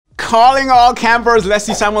Calling all campers,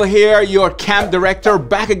 Leslie Samuel here, your camp director,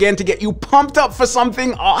 back again to get you pumped up for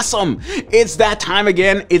something awesome. It's that time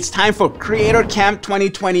again. It's time for Creator Camp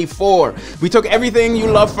 2024. We took everything you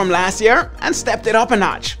loved from last year and stepped it up a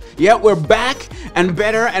notch. Yeah, we're back and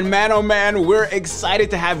better, and man, oh man, we're excited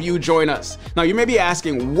to have you join us. Now, you may be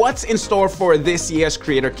asking, what's in store for this year's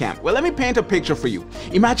Creator Camp? Well, let me paint a picture for you.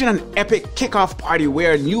 Imagine an epic kickoff party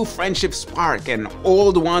where new friendships spark and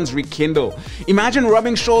old ones rekindle. Imagine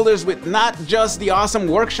rubbing shoulders with not just the awesome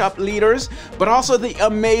workshop leaders, but also the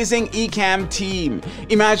amazing Ecamm team.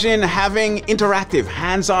 Imagine having interactive,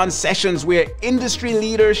 hands-on sessions where industry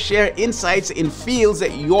leaders share insights in fields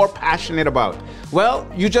that you're passionate about. Well,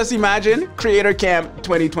 you just imagine Creator Camp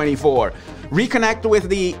 2024. Reconnect with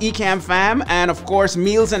the Ecamm fam, and of course,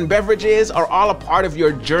 meals and beverages are all a part of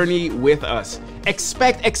your journey with us.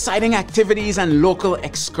 Expect exciting activities and local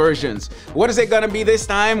excursions. What is it gonna be this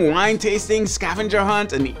time? Wine tasting, scavenger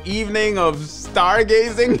hunt, an evening of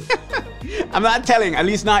stargazing? I'm not telling, at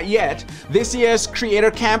least not yet. This year's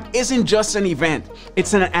Creator Camp isn't just an event,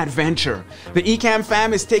 it's an adventure. The Ecamm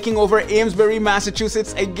fam is taking over Amesbury,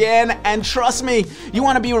 Massachusetts again, and trust me, you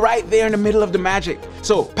wanna be right there in the middle of the magic.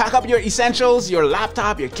 So pack up your essentials, your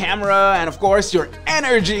laptop, your camera, and of course your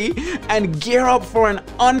energy, and gear up for an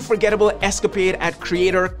unforgettable escapade at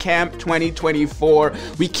Creator Camp 2024.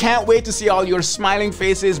 We can't wait to see all your smiling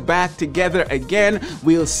faces back together again.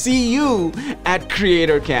 We'll see you at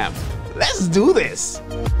Creator Camp. Let's do this.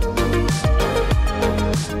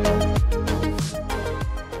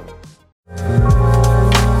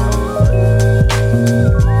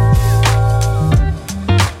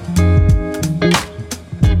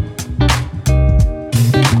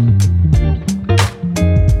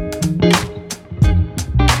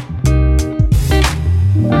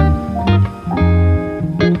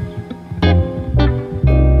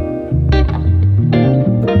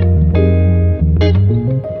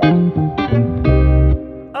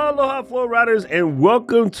 And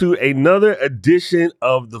welcome to another edition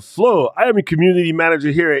of The Flow. I am a community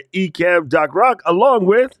manager here at Ecamm, Doc Rock, along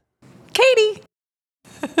with Katie.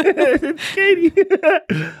 Katie.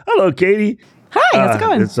 Hello, Katie. Hi, how's it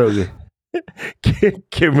going? It's so good.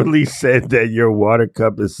 Kimberly said that your water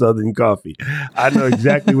cup is Southern coffee. I know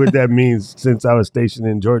exactly what that means since I was stationed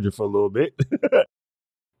in Georgia for a little bit.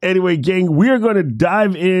 Anyway, gang, we are going to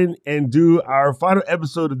dive in and do our final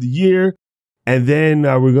episode of the year. And then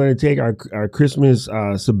we're going to take our Christmas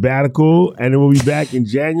sabbatical, and then we'll be back in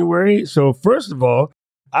January. So first of all,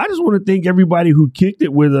 I just want to thank everybody who kicked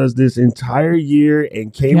it with us this entire year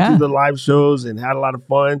and came to the live shows and had a lot of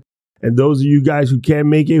fun. And those of you guys who can't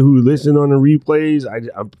make it, who listen on the replays, I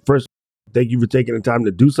first thank you for taking the time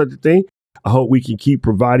to do such a thing. I hope we can keep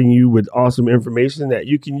providing you with awesome information that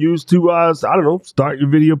you can use to, start your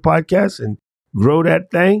video podcast and grow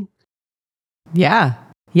that thing. Yeah.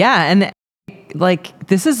 And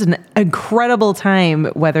this is an incredible time,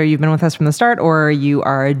 whether you've been with us from the start or you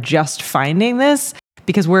are just finding this,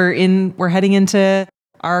 because we're heading into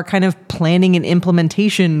our kind of planning and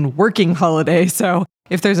implementation working holiday. So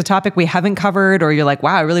if there's a topic we haven't covered, or you're like,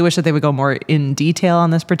 wow, I really wish that they would go more in detail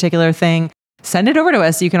on this particular thing, send it over to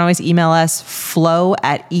us. You can always email us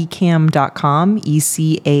flow@ecamm.com,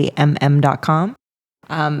 ECAMM.com.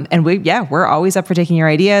 And we're always up for taking your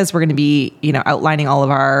ideas. We're going to be, outlining all of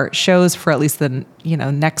our shows for at least the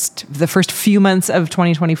first few months of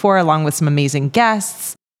 2024, along with some amazing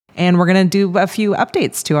guests. And we're going to do a few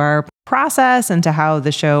updates to our process and to how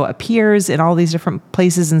the show appears in all these different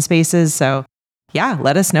places and spaces. So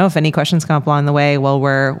let us know if any questions come up along the way while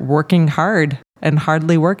we're working hard and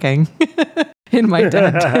hardly working in my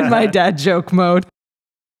dad joke mode.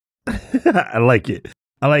 I like it.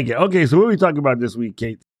 Okay, so what are we talking about this week,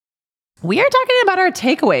 Kate? We are talking about our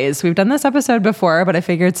takeaways. We've done this episode before, but I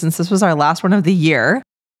figured since this was our last one of the year,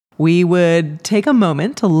 we would take a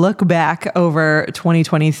moment to look back over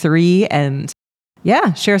 2023 and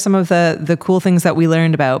share some of the cool things that we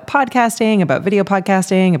learned about podcasting, about video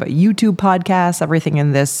podcasting, about YouTube podcasts, everything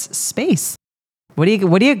in this space. What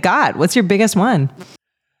do you got? What's your biggest one?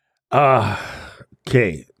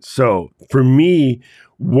 Okay, so for me,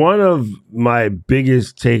 one of my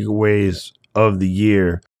biggest takeaways of the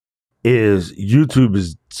year is YouTube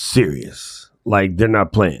is serious. Like, they're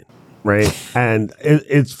not playing, right? And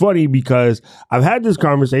it's funny because I've had this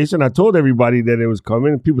conversation. I told everybody that it was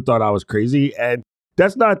coming, and people thought I was crazy. And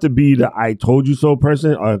that's not to be the I told you so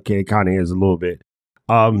person. Okay, it kind of is a little bit.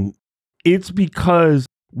 It's because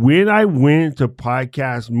when I went to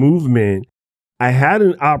Podcast Movement, I had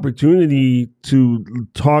an opportunity to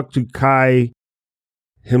talk to Kai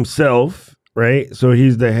himself, right? So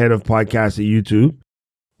he's the head of podcasts at YouTube.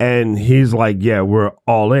 And he's like, yeah, we're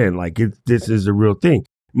all in. Like, this is a real thing.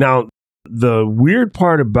 Now, the weird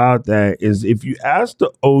part about that is if you ask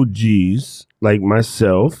the OGs, like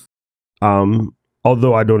myself,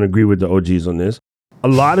 although I don't agree with the OGs on this, a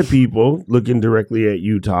lot of people, looking directly at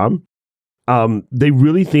you, Tom, they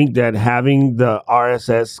really think that having the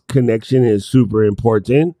RSS connection is super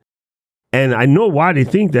important. And I know why they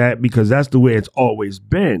think that, because that's the way it's always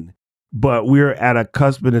been. But we're at a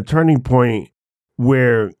cusp and a turning point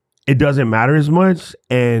where it doesn't matter as much.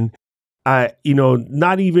 And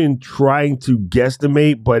not even trying to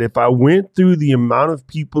guesstimate, but if I went through the amount of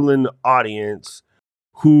people in the audience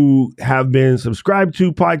who have been subscribed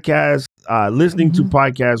to podcasts, listening to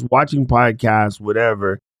podcasts, watching podcasts,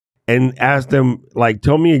 whatever, and ask them, like,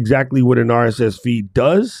 tell me exactly what an RSS feed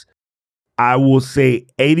does, I will say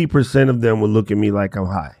 80% of them will look at me like I'm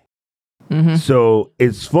high. Mm-hmm. So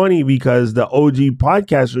it's funny because the OG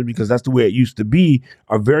podcasters, because that's the way it used to be,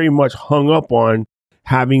 are very much hung up on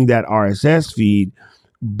having that RSS feed,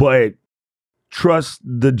 but trust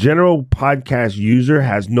the general podcast user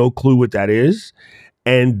has no clue what that is,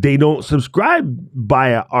 and they don't subscribe by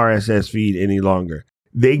a RSS feed any longer.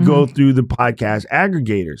 They go through the podcast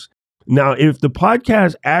aggregators. Now, if the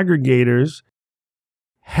podcast aggregators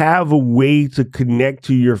have a way to connect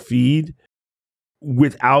to your feed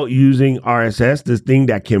without using RSS, this thing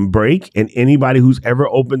that can break, and anybody who's ever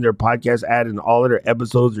opened their podcast ad and all of their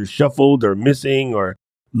episodes are shuffled or missing or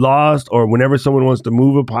lost, or whenever someone wants to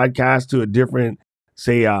move a podcast to a different,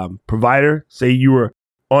 say, provider, say you were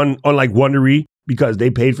on like Wondery because they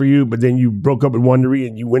paid for you, but then you broke up with Wondery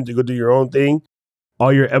and you went to go do your own thing,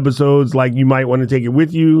 all your episodes, like you might want to take it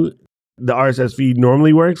with you. The RSS feed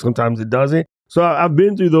normally works. Sometimes it doesn't. So I've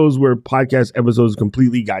been through those where podcast episodes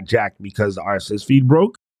completely got jacked because the RSS feed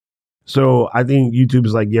broke. So I think YouTube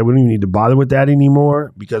is like, yeah, we don't even need to bother with that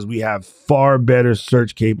anymore because we have far better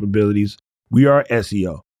search capabilities. We are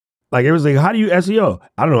SEO. Like, everyone's like, how do you SEO?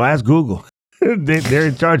 I don't know. Ask Google. They're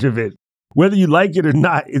in charge of it. Whether you like it or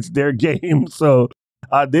not, it's their game. So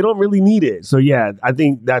they don't really need it. So yeah, I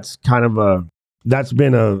think that's that's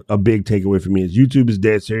been a big takeaway for me is YouTube is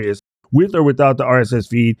dead serious with or without the RSS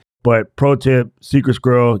feed. But pro tip, Secret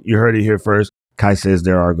Squirrel, you heard it here first. Kai says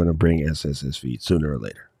they are going to bring SSS feed sooner or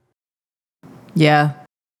later. Yeah.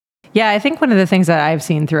 Yeah, I think one of the things that I've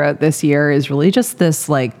seen throughout this year is really just this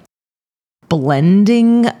like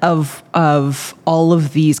blending of all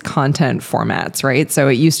of these content formats, right? So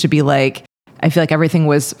it used to be like, I feel like everything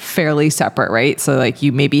was fairly separate, right? So like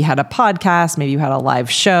you maybe had a podcast, maybe you had a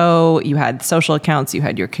live show, you had social accounts, you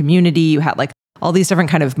had your community, you had like all these different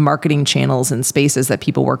kind of marketing channels and spaces that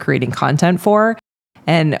people were creating content for.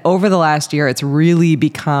 And over the last year, it's really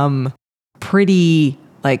become pretty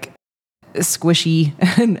like squishy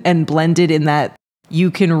and blended in that you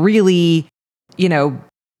can really,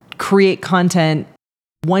 create content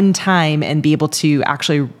one time and be able to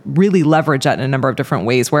actually really leverage that in a number of different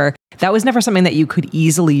ways, where that was never something that you could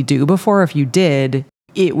easily do before. If you did,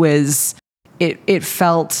 it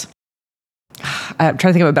felt, I'm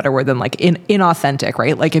trying to think of a better word than like inauthentic,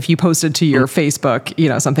 right? Like if you posted to your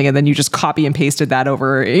Facebook, something, and then you just copy and pasted that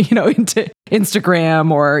over, into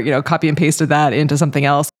Instagram, or, copy and pasted that into something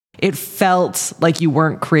else. It felt like you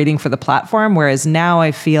weren't creating for the platform. Whereas now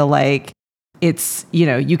I feel like it's,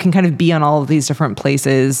 you can kind of be on all of these different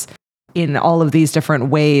places in all of these different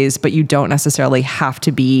ways, but you don't necessarily have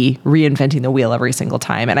to be reinventing the wheel every single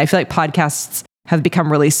time. And I feel like podcasts have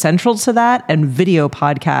become really central to that, and video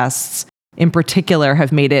podcasts in particular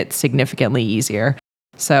have made it significantly easier.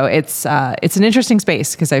 So it's an interesting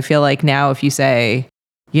space, because I feel like now if you say,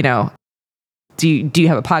 do you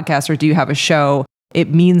have a podcast or do you have a show, it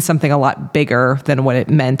means something a lot bigger than what it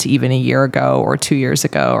meant even a year ago or 2 years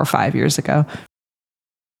ago or 5 years ago.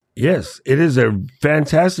 Yes, it is a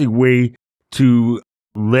fantastic way to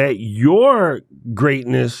let your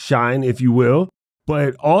greatness shine, if you will,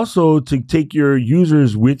 but also to take your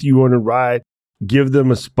users with you on a ride, give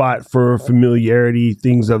them a spot for familiarity,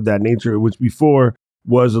 things of that nature, which before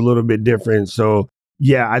was a little bit different. So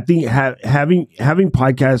yeah, I think having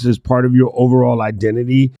podcasts as part of your overall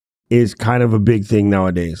identity is kind of a big thing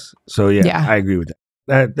nowadays. So yeah. I agree with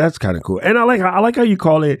that. That's kind of cool. And I like how you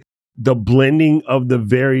call it the blending of the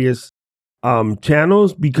various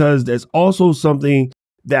channels, because there's also something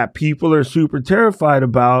that people are super terrified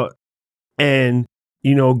about. And,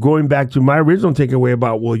 going back to my original takeaway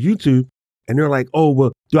about, YouTube, and they're like, oh,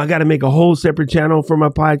 well, do I got to make a whole separate channel for my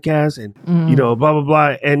podcast? And, blah, blah,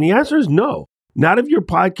 blah. And the answer is no. Not if your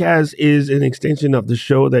podcast is an extension of the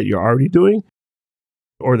show that you're already doing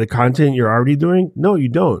or the content you're already doing. No, you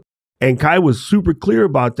don't. And Kai was super clear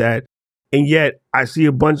about that. And yet I see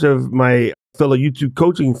a bunch of my fellow YouTube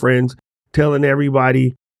coaching friends telling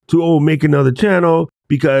everybody to make another channel,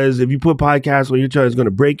 because if you put podcasts on your channel, it's going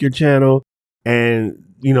to break your channel, and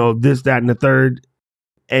this, that, and the third.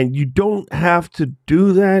 And you don't have to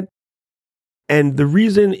do that. And the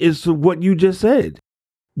reason is what you just said.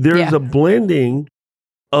 There's a blending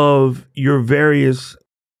of your various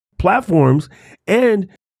platforms, and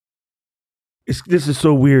this is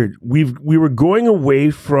so weird. We were going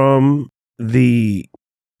away from the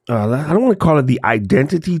I don't want to call it the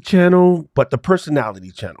identity channel, but the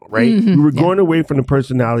personality channel, right? Mm-hmm. We were going away from the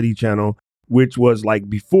personality channel, which was like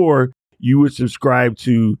before you would subscribe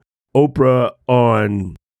to Oprah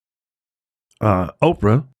on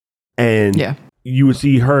Oprah, and you would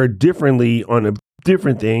see her differently on a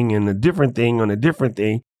different thing and a different thing on a different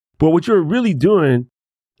thing. But what you're really doing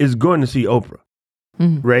is going to see Oprah,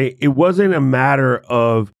 right? It wasn't a matter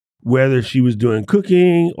of whether she was doing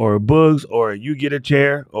cooking or books or you get a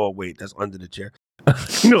chair. Oh, wait, that's under the chair.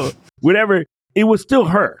 Whatever. It was still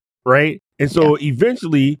her, right? And so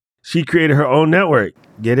eventually she created her own network.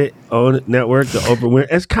 Get it? Own network, the Oprah Winfrey.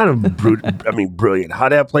 It's kind of brilliant how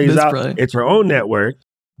that plays out. Brilliant. It's her own network,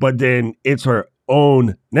 but then it's her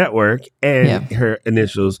own network and her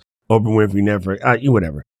initials, Oprah Winfrey Network,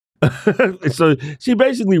 whatever. So she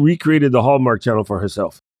basically recreated the Hallmark Channel for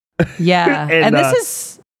herself. Yeah. and this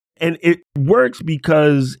is... And it works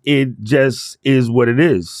because it just is what it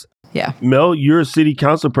is. Yeah. Mel, you're a city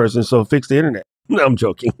council person, so fix the internet. No, I'm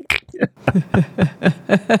joking.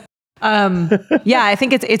 I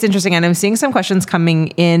think it's interesting. And I'm seeing some questions coming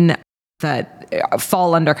in that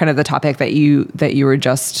fall under kind of the topic that you were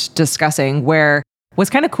just discussing, where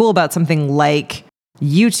what's kind of cool about something like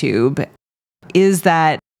YouTube is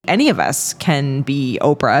that any of us can be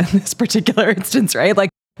Oprah in this particular instance, right?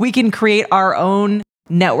 Like, we can create our own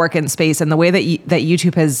network and space. And the way that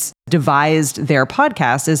YouTube has devised their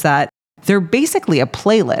podcast is that they're basically a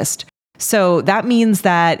playlist. So that means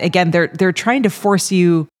that, again, they're trying to force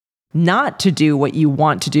you not to do what you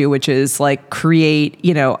want to do, which is like create,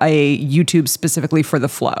 a YouTube specifically for the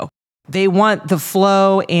flow. They want the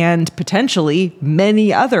flow and potentially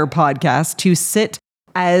many other podcasts to sit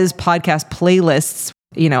as podcast playlists,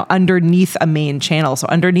 underneath a main channel. So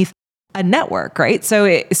underneath a network, right? So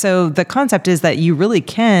the concept is that you really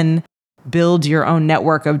can build your own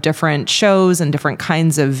network of different shows and different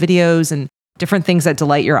kinds of videos and different things that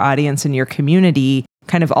delight your audience and your community,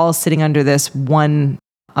 kind of all sitting under this one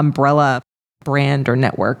umbrella brand or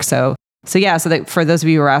network. So that for those of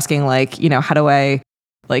you who are asking, how do I,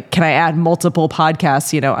 can I add multiple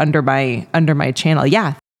podcasts, under my channel?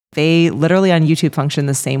 Yeah, they literally on YouTube function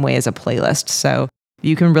the same way as a playlist. So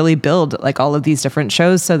you can really build all of these different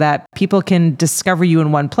shows so that people can discover you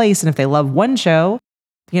in one place. And if they love one show,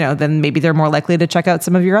 then maybe they're more likely to check out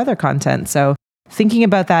some of your other content. So thinking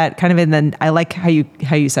about that kind of, and then I like how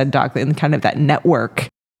you said, Doc, in kind of that network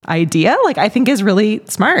idea, I think is really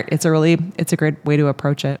smart. It's a great way to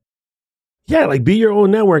approach it. Yeah, be your own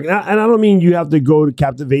network. And I don't mean you have to go to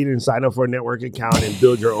Captivate and sign up for a network account and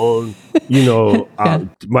build your own,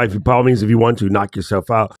 by all means, if you want to, knock yourself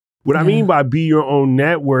out. What I mean by be your own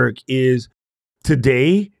network is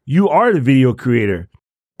today you are the video creator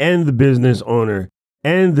and the business owner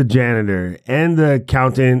and the janitor and the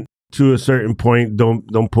accountant to a certain point.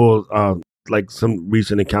 Don't pull some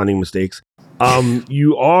recent accounting mistakes.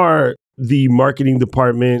 You are the marketing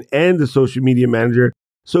department and the social media manager.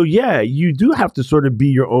 So yeah, you do have to sort of be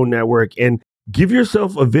your own network and give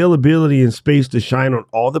yourself availability and space to shine on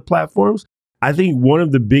all the platforms. I think one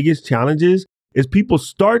of the biggest challenges is people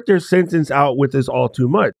start their sentence out with "this all too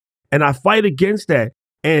much." And I fight against that.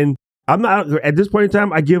 And I'm not, at this point in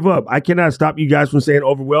time, I give up. I cannot stop you guys from saying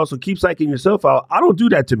overwhelmed. So keep psyching yourself out. I don't do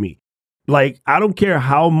that to me. I don't care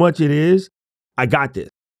how much it is. I got this,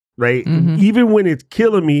 right? Mm-hmm. Even when it's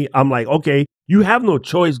killing me, I'm like, okay, you have no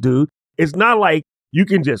choice, dude. It's not like you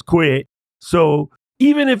can just quit. So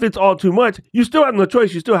even if it's all too much, you still have no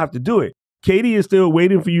choice. You still have to do it. Katie is still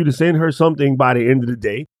waiting for you to send her something by the end of the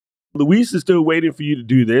day. Luis is still waiting for you to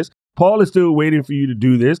do this. Paul is still waiting for you to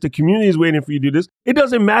do this. The community is waiting for you to do this. It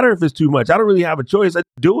doesn't matter if it's too much. I don't really have a choice. I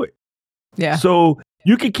do it. Yeah. So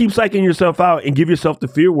you can keep psyching yourself out and give yourself the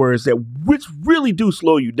fear words which really do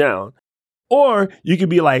slow you down. Or you can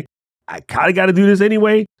be like, I kind of got to do this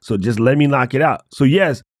anyway, so just let me knock it out. So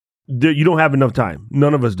yes, you don't have enough time.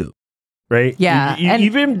 None of us do. Right? Yeah.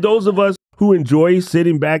 Even those of us who enjoy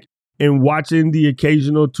sitting back and watching the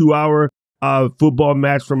occasional 2-hour football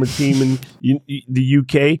match from a team in the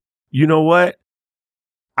UK, you know what?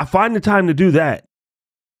 I find the time to do that.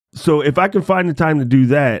 So if I can find the time to do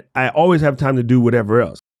that, I always have time to do whatever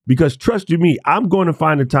else. Because trust you me, I'm going to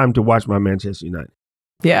find the time to watch my Manchester United.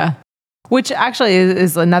 Yeah. Which actually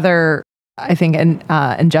is another, I think,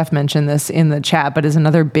 and Jeff mentioned this in the chat, but is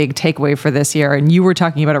another big takeaway for this year. And you were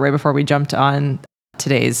talking about it right before we jumped on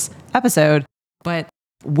today's episode, but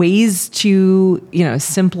ways to,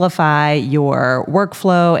 simplify your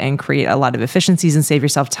workflow and create a lot of efficiencies and save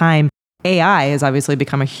yourself time. AI has obviously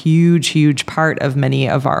become a huge, huge part of many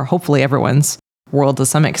of our, hopefully everyone's world to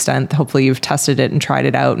some extent. Hopefully you've tested it and tried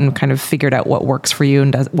it out and kind of figured out what works for you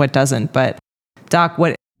and what doesn't. But Doc,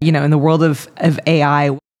 in the world of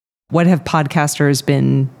AI, what have podcasters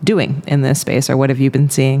been doing in this space, or what have you been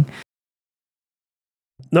seeing?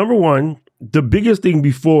 Number one, the biggest thing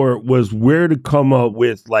before was where to come up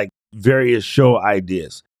with like various show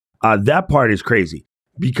ideas. That part is crazy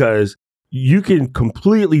because you can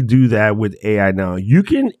completely do that with AI now. You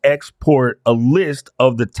can export a list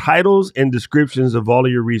of the titles and descriptions of all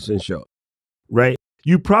of your recent shows, right?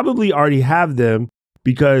 You probably already have them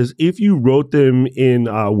because if you wrote them in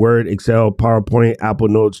Word, Excel, PowerPoint, Apple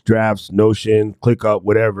Notes, Drafts, Notion, ClickUp,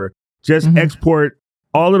 whatever, just export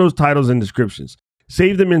all of those titles and descriptions,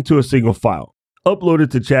 save them into a single file, upload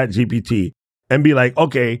it to ChatGPT, and be like,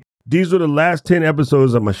 okay, these are the last 10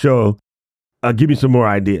 episodes of my show. Give me some more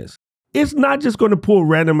ideas. It's not just going to pull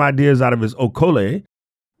random ideas out of its okole.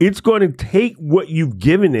 It's going to take what you've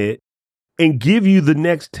given it and give you the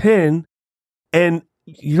next 10. And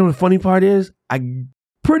the funny part is, I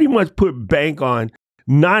pretty much put bank on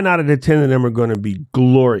 9 out of the 10 of them are going to be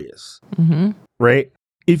glorious, right?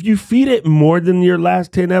 If you feed it more than your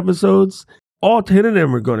last 10 episodes, all 10 of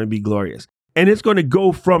them are going to be glorious. And it's going to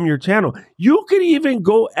go from your channel. You could even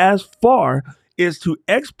go as far as to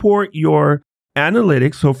export your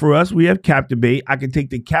analytics. So for us, we have Captivate. I can take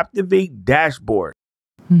the Captivate dashboard.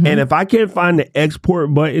 And if I can't find the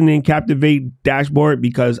export button in Captivate dashboard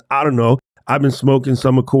because, I don't know, I've been smoking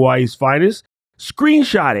some of Kauai's finest,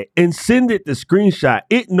 screenshot it and send it the screenshot.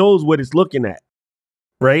 It knows what it's looking at,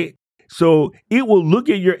 right? So it will look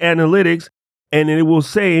at your analytics and then it will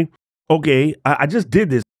say, okay, I just did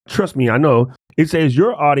this. Trust me, I know. It says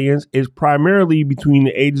your audience is primarily between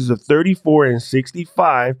the ages of 34 and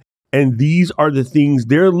 65. And these are the things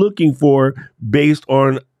they're looking for based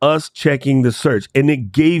on us checking the search. And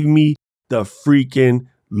it gave me the freaking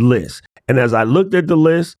list. And as I looked at the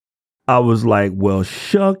list, I was like, well,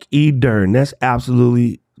 shuck-e-dern. That's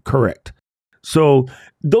absolutely correct. So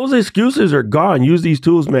those excuses are gone. Use these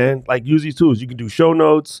tools, man. Like, use these tools. You can do show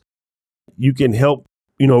notes. You can help,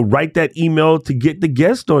 write that email to get the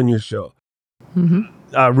guest on your show.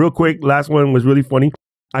 Real quick, last one was really funny.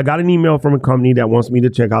 I got an email from a company that wants me to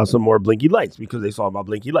check out some more Blinky lights because they saw my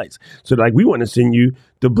Blinky lights. So like, we want to send you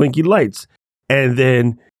the Blinky lights. And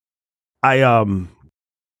then I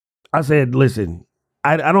said, listen,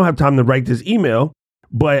 I don't have time to write this email,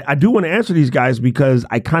 but I do want to answer these guys because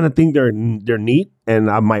I kind of think they're neat and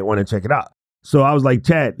I might want to check it out. So I was like,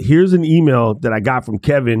 Chad, here's an email that I got from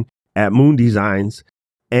Kevin at Moon Designs.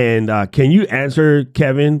 And can you answer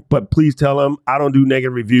Kevin? But please tell him I don't do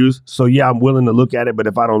negative reviews. So yeah, I'm willing to look at it. But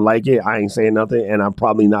if I don't like it, I ain't saying nothing. And I'm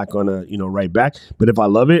probably not going to, write back. But if I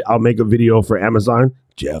love it, I'll make a video for Amazon,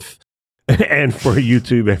 Jeff, and for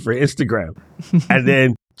YouTube and for Instagram. And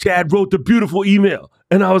then Chad wrote the beautiful email.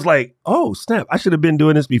 And I was like, oh, snap. I should have been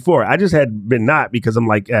doing this before. I just had been not because I'm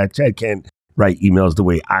like, Chad can't write emails the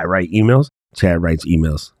way I write emails. Chad writes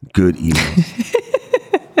emails. Good emails.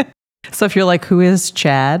 So if you're like, who is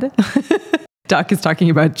Chad? Doc is talking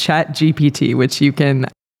about ChatGPT, which you can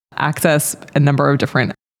access a number of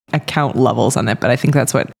different account levels on it. But I think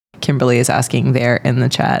that's what Kimberly is asking there in the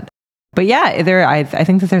chat. But yeah, I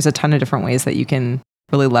think that there's a ton of different ways that you can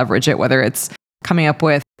really leverage it, whether it's coming up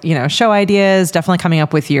with, show ideas, definitely coming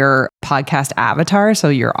up with your podcast avatar. So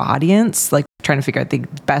your audience, like trying to figure out the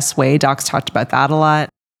best way. Doc's talked about that a lot,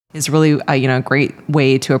 is really a great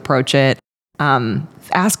way to approach it.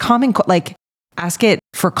 Ask it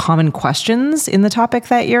for common questions in the topic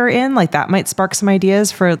that you're in. Like that might spark some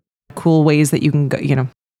ideas for cool ways that you can go,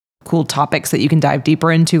 cool topics that you can dive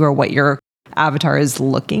deeper into, or what your avatar is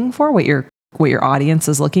looking for, what your audience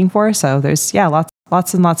is looking for. So there's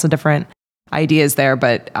lots and lots of different ideas there.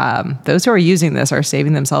 But those who are using this are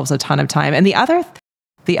saving themselves a ton of time. And the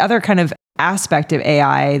other kind of aspect of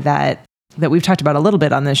AI that we've talked about a little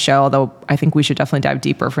bit on this show, although I think we should definitely dive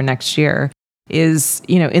deeper for next year, is,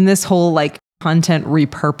 in this whole like content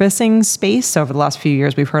repurposing space. So over the last few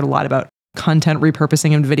years, we've heard a lot about content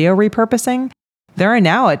repurposing and video repurposing. There are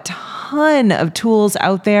now a ton of tools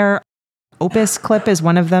out there. Opus Clip is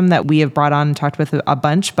one of them that we have brought on and talked with a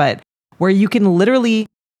bunch, but where you can literally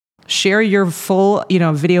share your full,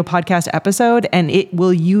 video podcast episode, and it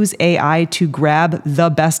will use AI to grab the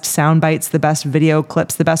best sound bites, the best video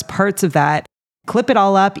clips, the best parts of that, clip it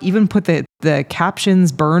all up, even put the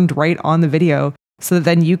captions burned right on the video so that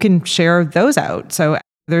then you can share those out. So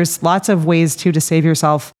there's lots of ways too to save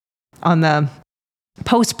yourself on the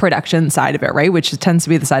post-production side of it, right? Which tends to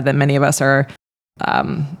be the side that many of us are,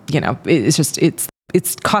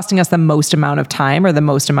 it's costing us the most amount of time or the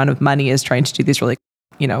most amount of money is trying to do these really,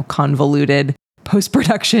 convoluted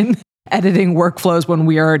post-production editing workflows when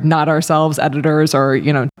we are not ourselves editors or,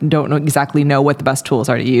 don't exactly know what the best tools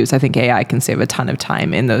are to use. I think AI can save a ton of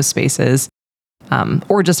time in those spaces.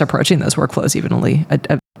 Or just approaching those workflows evenly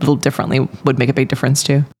a little differently would make a big difference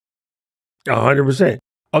too. 100%.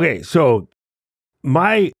 Okay, so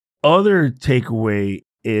my other takeaway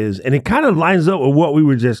is, and it kind of lines up with what we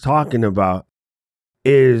were just talking about,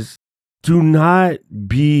 is do not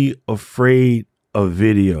be afraid of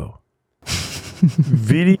video.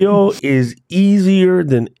 Video is easier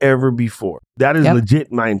than ever before. That is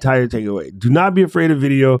legit my entire takeaway. Do not be afraid of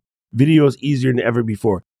video. Video is easier than ever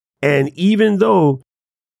before. And even though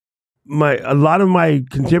a lot of my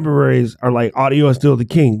contemporaries are like, audio is still the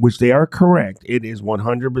king, which they are correct. It is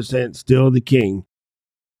 100% still the king.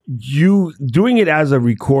 You doing it as a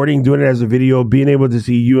recording, doing it as a video, being able to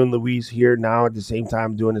see you and Luis here now at the same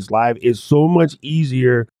time doing this live is so much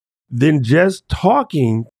easier than just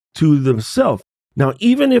talking to themselves. Now,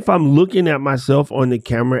 even if I'm looking at myself on the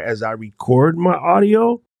camera as I record my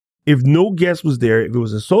audio, if no guest was there, if it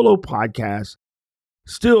was a solo podcast,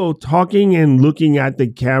 still talking and looking at the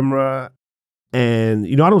camera, and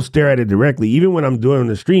I don't stare at it directly. Even when I'm doing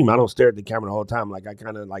the stream, I don't stare at the camera the whole time. Like I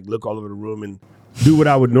kind of like look all over the room and do what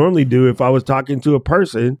I would normally do if I was talking to a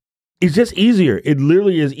person. It's just easier. It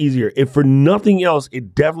literally is easier. If for nothing else,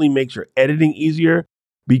 it definitely makes your editing easier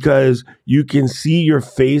because you can see your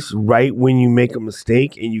face right when you make a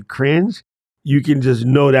mistake and you cringe. You can just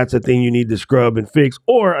know that's a thing you need to scrub and fix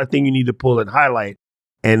or a thing you need to pull and highlight.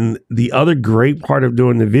 And the other great part of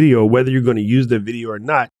doing the video, whether you're going to use the video or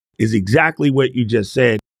not, is exactly what you just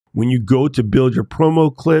said. When you go to build your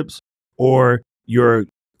promo clips or your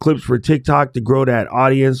clips for TikTok to grow that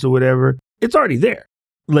audience or whatever, it's already there.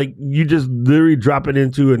 Like you just literally drop it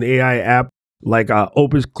into an AI app like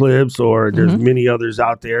Opus Clips or there's many others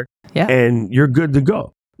out there and you're good to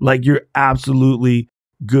go. Like you're absolutely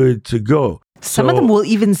good to go. Some of them will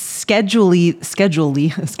even schedule the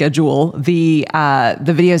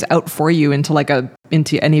videos out for you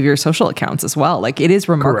into any of your social accounts as well. Like it is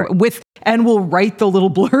remarkable and will write the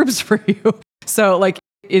little blurbs for you. So like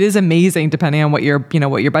it is amazing depending on what your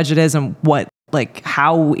budget is and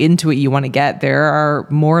how into it you want to get. There are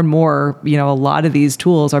more and more, a lot of these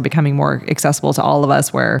tools are becoming more accessible to all of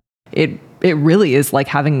us where it really is like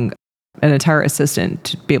having an entire assistant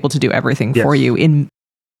to be able to do everything for you in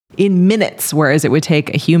minutes, whereas it would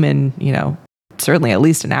take a human, certainly at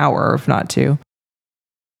least an hour, if not two.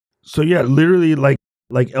 So yeah, literally like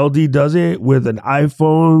LD does it with an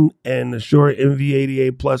iPhone and a Shure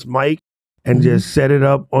NV88 Plus mic and just set it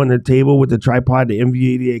up on the table with the tripod the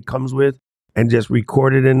NV88 comes with and just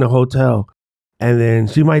record it in the hotel. And then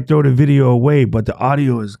she might throw the video away, but the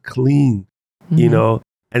audio is clean, and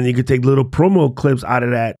you could take little promo clips out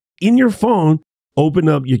of that in your phone. Open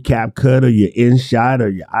up your CapCut or your InShot or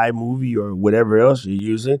your iMovie or whatever else you're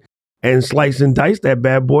using and slice and dice that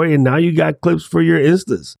bad boy. And now you got clips for your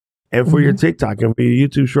Instas and for your TikTok and for your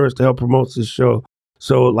YouTube Shorts to help promote this show.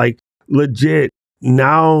 So like legit,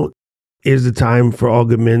 now is the time for all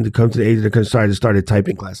good men to come to the age of to start a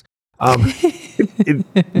typing class.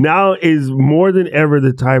 Now is more than ever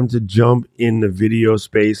the time to jump in the video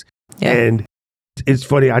space. Yeah. And it's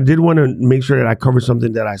funny. I did want to make sure that I covered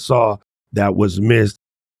something that I saw that was missed.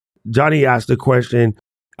 Johnny asked the question,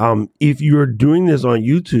 if you're doing this on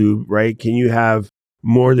YouTube, right, can you have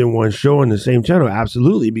more than one show on the same channel?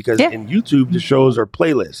 Absolutely, because in YouTube, the shows are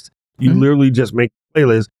playlists. You literally just make a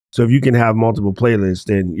playlist. So if you can have multiple playlists,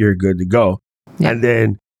 then you're good to go. Yeah. And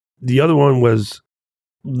then the other one was,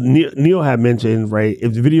 Neil had mentioned, right,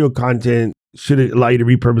 if the video content should allow you to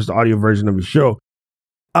repurpose the audio version of a show,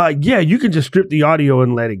 you can just strip the audio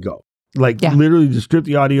and let it go. Literally just strip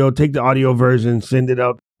the audio, take the audio version, send it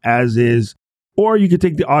up as is. Or you could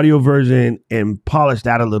take the audio version and polish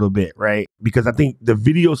that a little bit, right? Because I think the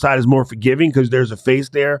video side is more forgiving because there's a face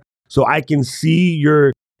there. So I can see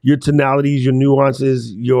your tonalities, your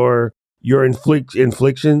nuances, your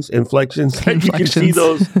inflections. You can see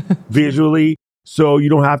those visually. So you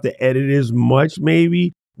don't have to edit as much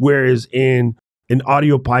maybe. Whereas in an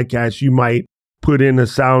audio podcast, you might put in a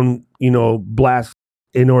sound, blast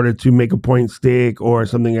in order to make a point stick or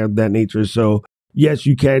something of that nature. So yes,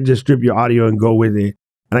 you can just strip your audio and go with it.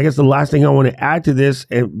 And I guess the last thing I want to add to this,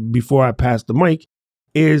 and before I pass the mic,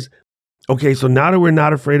 is, okay, so now that we're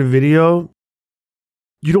not afraid of video,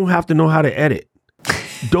 you don't have to know how to edit.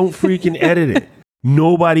 Don't freaking edit it.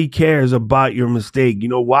 Nobody cares about your mistake. You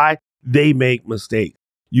know why? They make mistakes.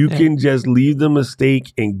 You can just leave the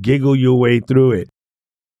mistake and giggle your way through it.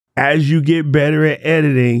 As you get better at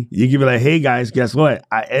editing, you can be like, hey guys, guess what?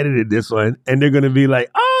 I edited this one. And they're going to be like,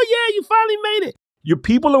 oh yeah, you finally made it. Your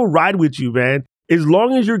people will ride with you, man. As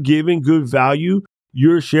long as you're giving good value,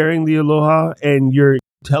 you're sharing the aloha and you're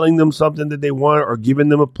telling them something that they want or giving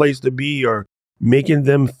them a place to be or making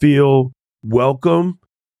them feel welcome.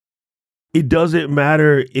 It doesn't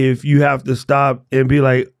matter if you have to stop and be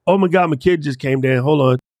like, oh my God, my kid just came down. Hold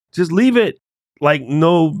on. Just leave it. Like,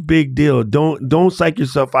 no big deal. Don't psych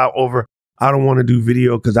yourself out over, I don't want to do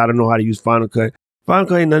video because I don't know how to use Final Cut. Final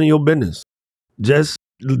Cut ain't none of your business. Just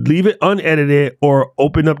leave it unedited or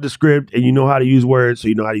open up the script and you know how to use words, so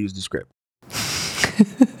you know how to use the script.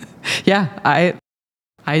 Yeah,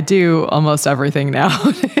 I do almost everything now.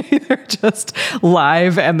 They're just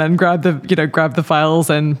live and then grab the files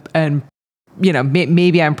and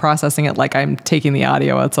maybe I'm processing it like I'm taking the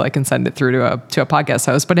audio out so I can send it through to a podcast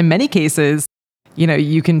host. But in many cases,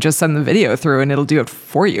 you can just send the video through and it'll do it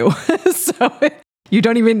for you. So you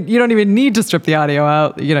don't even need to strip the audio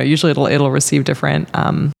out. Usually it'll receive different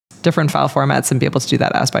file formats and be able to do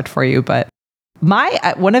that aspect for you. But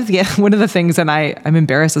one of the things, and I'm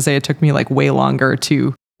embarrassed to say it took me like way longer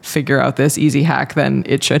to figure out this easy hack than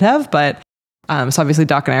it should have. But so obviously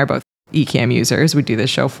Doc and I are both Ecamm users. We do this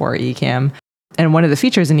show for Ecamm. And one of the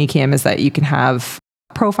features in Ecamm is that you can have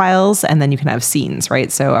profiles and then you can have scenes,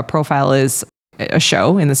 right? So a profile is a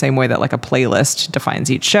show in the same way that like a playlist defines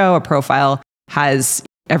each show. A profile has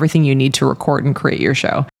everything you need to record and create your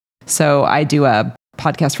show. So I do a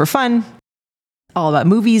podcast for fun, all about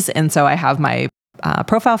movies. And so I have my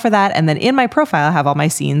profile for that. And then in my profile, I have all my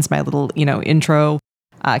scenes, my little, intro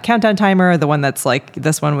countdown timer, the one that's like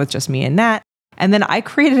this one with just me and Nat. And then I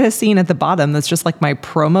created a scene at the bottom that's just like my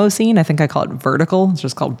promo scene. I think I call it vertical. It's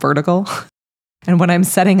just called vertical. And when I'm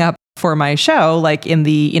setting up for my show, like in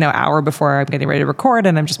the, hour before I'm getting ready to record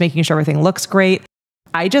and I'm just making sure everything looks great,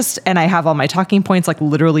 I have all my talking points like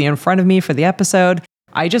literally in front of me for the episode.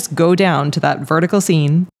 I just go down to that vertical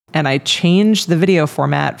scene and I change the video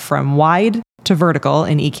format from wide to vertical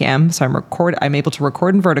in Ecamm. So I'm able to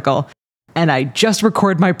record in vertical and I just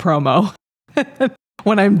record my promo.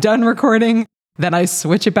 When I'm done recording, then I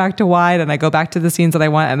switch it back to wide and I go back to the scenes that I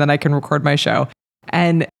want and then I can record my show.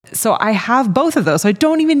 And so I have both of those. So I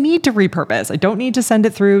don't even need to repurpose. I don't need to send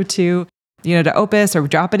it through to Opus or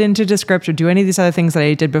drop it into Descript or do any of these other things that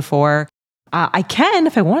I did before. I can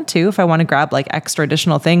if I want to grab like extra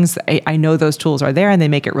additional things. I know those tools are there and they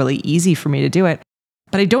make it really easy for me to do it.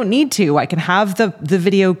 But I don't need to. I can have the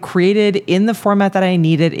video created in the format that I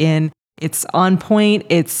need it in. It's on point.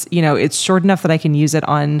 It's short enough that I can use it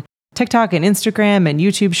on TikTok and Instagram and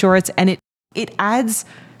YouTube Shorts. And it adds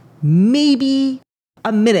maybe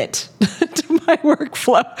a minute to my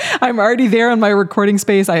workflow. I'm already there in my recording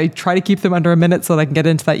space. I try to keep them under a minute so that I can get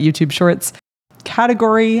into that YouTube Shorts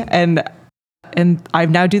category. And I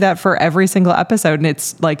now do that for every single episode. And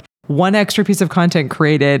it's like one extra piece of content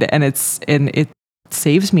created and it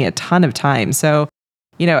saves me a ton of time. So,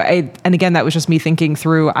 and again, that was just me thinking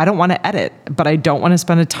through, I don't want to edit, but I don't want to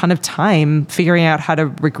spend a ton of time figuring out how to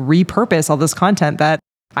repurpose all this content that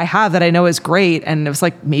I have that I know is great. And it was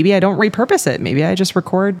like, maybe I don't repurpose it. Maybe I just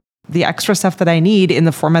record the extra stuff that I need in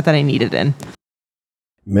the format that I need it in.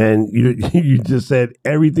 Man, you just said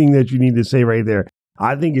everything that you need to say right there.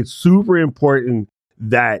 I think it's super important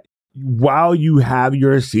that while you have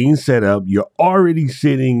your scene set up, you're already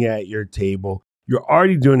sitting at your table. You're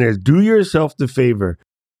already doing this. Do yourself the favor.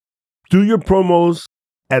 Do your promos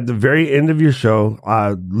at the very end of your show.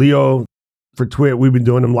 Leo, for Twit, we've been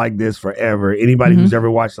doing them like this forever. Anybody who's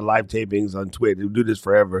ever watched the live tapings on Twit, we do this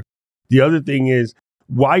forever. The other thing is,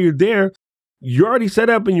 while you're there, you're already set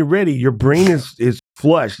up and you're ready. Your brain is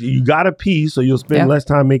flush. You got to pee, so you'll spend less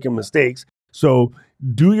time making mistakes. So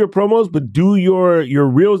do your promos, but do your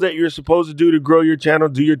reels that you're supposed to do to grow your channel.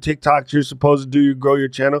 Do your TikToks you're supposed to do to grow your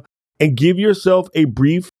channel. And give yourself a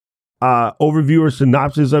brief overview or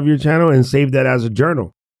synopsis of your channel and save that as a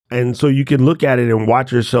journal. And so you can look at it and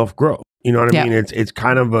watch yourself grow. You know what I mean? It's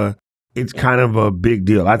kind of a big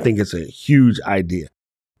deal. I think it's a huge idea.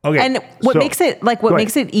 Okay. And what makes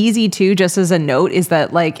it easy too, just as a note, is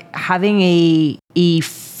that like having a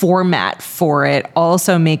format for it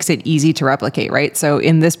also makes it easy to replicate, right? So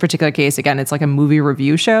in this particular case, again, it's like a movie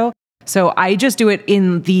review show. So I just do it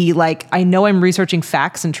in the, like, I know I'm researching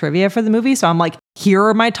facts and trivia for the movie. So I'm like, here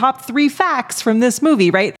are my top 3 facts from this movie,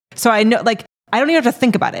 right? So I know, like, I don't even have to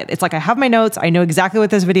think about it. It's like I have my notes. I know exactly what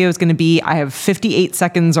this video is going to be. I have 58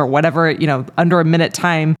 seconds or whatever, under a minute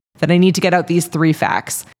time that I need to get out these 3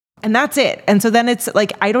 facts. And that's it. And so then it's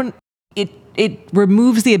like, it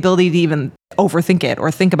removes the ability to even overthink it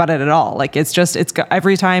or think about it at all. Like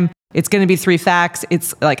every time it's going to be 3 facts.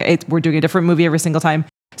 It's like, we're doing a different movie every single time.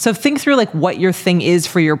 So think through like what your thing is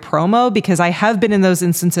for your promo, because I have been in those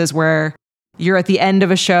instances where you're at the end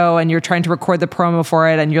of a show and you're trying to record the promo for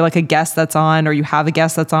it and you're like a guest that's on, or you have a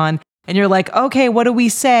guest that's on and you're like, okay, what do we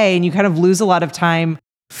say? And you kind of lose a lot of time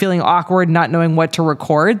feeling awkward, not knowing what to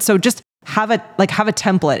record. So just have a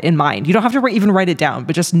template in mind. You don't have to even write it down,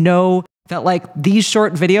 but just know that like these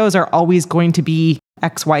short videos are always going to be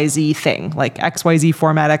XYZ thing, like XYZ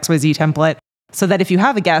format, XYZ template. So that if you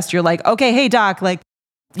have a guest, you're like, okay, hey doc, like,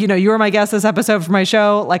 you were my guest this episode for my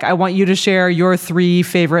show. Like, I want you to share your 3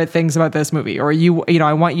 favorite things about this movie, or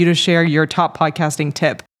I want you to share your top podcasting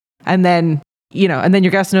tip. And then, and then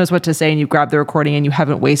your guest knows what to say and you grab the recording and you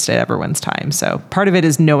haven't wasted everyone's time. So part of it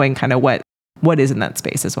is knowing kind of what is in that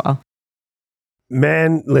space as well.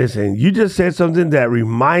 Man, listen, you just said something that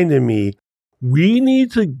reminded me. We need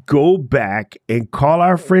to go back and call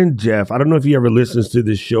our friend Jeff. I don't know if he ever listens to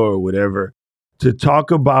this show or whatever, to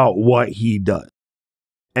talk about what he does.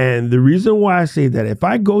 And the reason why I say that, if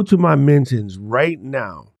I go to my mentions right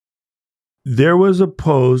now, there was a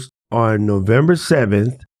post on November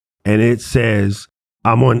 7th, and it says,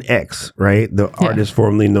 I'm on X, right? The artist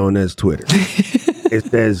formerly known as Twitter. It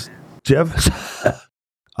says, Jeff,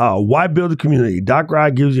 why build a community? Doc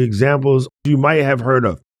Rod gives you examples you might have heard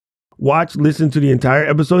of. Watch, listen to the entire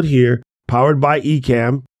episode here, powered by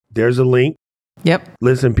Ecamm. There's a link. Yep.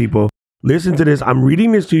 Listen, people. Listen to this. I'm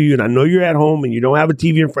reading this to you, and I know you're at home and you don't have a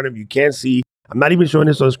TV in front of you. You can't see. I'm not even showing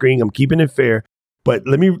this on screen. I'm keeping it fair. But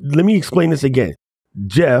let me explain this again.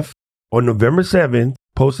 Jeff, on November 7th,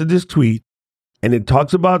 posted this tweet, and it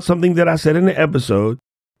talks about something that I said in the episode.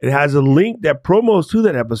 It has a link that promos to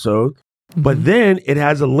that episode, but then it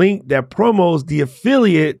has a link that promos the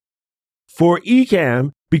affiliate for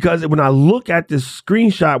Ecamm, because when I look at this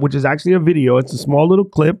screenshot, which is actually a video, it's a small little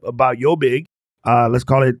clip about Yo Big. Let's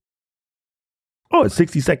call it, it's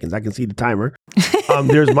 60 seconds. I can see the timer.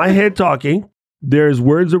 There's my head talking. There's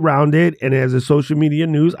words around it, and it has a social media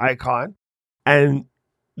news icon. And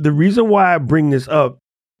the reason why I bring this up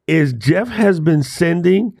is Jeff has been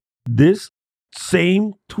sending this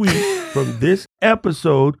same tweet from this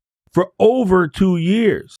episode for over 2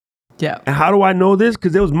 years. Yeah. And how do I know this?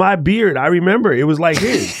 Because it was my beard. I remember it was like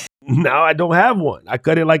his. Now I don't have one. I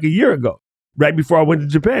cut it like a year ago, right before I went to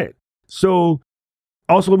Japan. So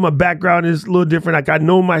also my background is a little different. Like I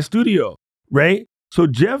know my studio, right? So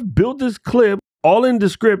Jeff built this clip all in the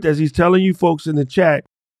script as he's telling you folks in the chat.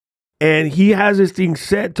 And he has this thing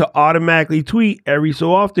set to automatically tweet every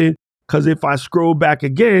so often. Because if I scroll back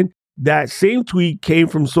again, that same tweet came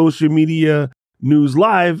from Social Media News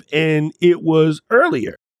Live and it was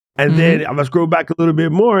earlier. And then if I scroll back a little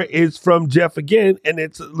bit more, it's from Jeff again and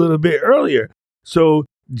it's a little bit earlier. So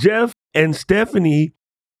Jeff and Stephanie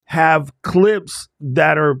have clips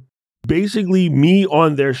that are basically me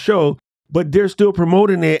on their show, but they're still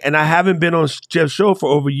promoting it. And I haven't been on Jeff's show for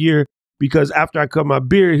over a year because after I cut my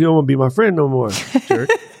beard, he don't want to be my friend no more. Sure.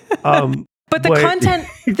 But the content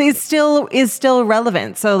is still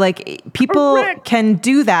relevant. So like people can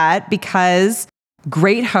do that because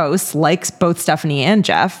great hosts like both Stephanie and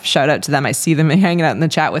Jeff, shout out to them. I see them hanging out in the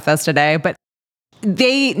chat with us today, but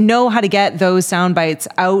they know how to get those sound bites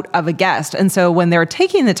out of a guest. And so when they're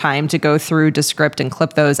taking the time to go through Descript and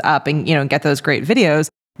clip those up and, get those great videos,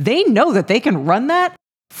 they know that they can run that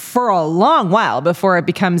for a long while before it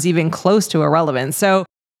becomes even close to irrelevant. So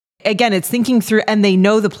again, it's thinking through, and they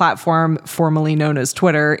know the platform formerly known as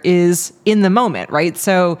Twitter is in the moment, right?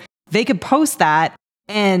 So they could post that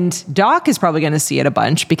and Doc is probably going to see it a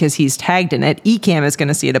bunch because he's tagged in it. Ecamm is going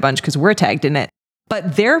to see it a bunch because we're tagged in it.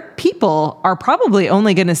 But their people are probably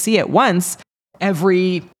only going to see it once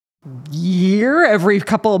every year, every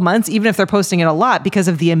couple of months, even if they're posting it a lot because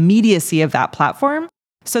of the immediacy of that platform.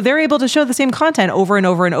 So they're able to show the same content over and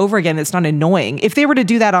over and over again. It's not annoying. If they were to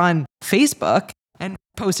do that on Facebook and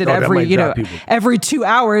post it every 2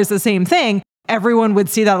 hours, the same thing, everyone would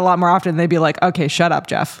see that a lot more often. They'd be like, okay, shut up,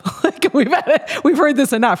 Jeff. Like we've heard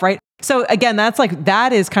this enough, right? So again,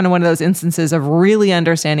 that is kind of one of those instances of really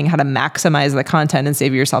understanding how to maximize the content and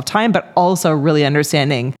save yourself time, but also really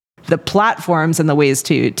understanding the platforms and the ways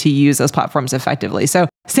to use those platforms effectively. So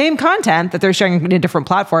same content that they're sharing in different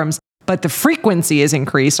platforms, but the frequency is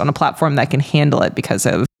increased on a platform that can handle it because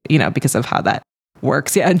of how that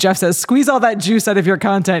works. Yeah. And Jeff says, squeeze all that juice out of your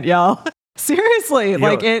content, y'all. Seriously.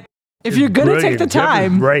 If you're going to take the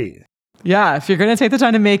time, right. Yeah, if you're going to take the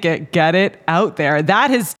time to make it, get it out there.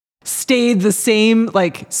 That has stayed the same.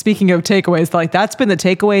 Like, speaking of takeaways, like that's been the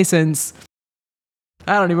takeaway since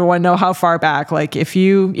I don't even want to know how far back. Like if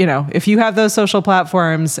you have those social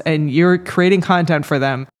platforms and you're creating content for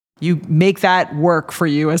them, you make that work for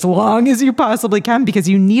you as long as you possibly can, because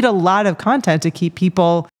you need a lot of content to keep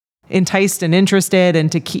people enticed and interested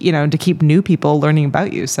and to keep new people learning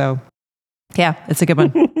about you. So yeah, it's a good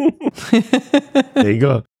one. There you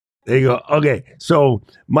go. Okay. So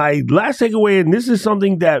my last takeaway, and this is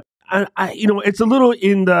something that I it's a little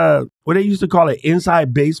in the, what they used to call it,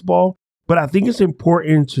 inside baseball, but I think it's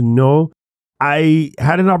important to know. I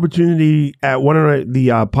had an opportunity at one of the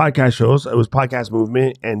podcast shows, it was Podcast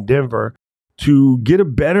Movement in Denver, to get a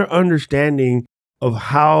better understanding of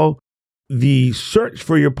how the search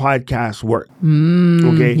for your podcast work.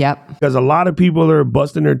 Okay. Yep. Because a lot of people are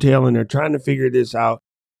busting their tail and they're trying to figure this out.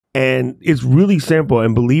 And it's really simple.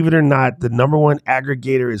 And believe it or not, the number one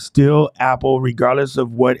aggregator is still Apple, regardless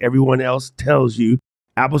of what everyone else tells you.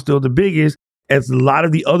 Apple's still the biggest, as a lot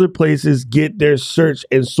of the other places get their search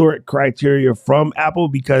and sort criteria from Apple,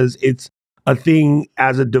 because it's a thing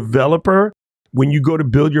as a developer. When you go to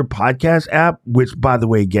build your podcast app, which, by the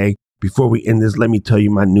way, gang, before we end this, let me tell you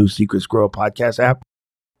my new Secret Squirrel podcast app.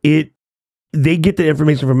 They get the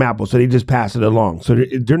information from Apple, so they just pass it along. So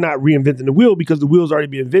they're not reinventing the wheel, because the wheel's already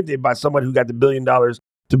been invented by somebody who got the $1 billion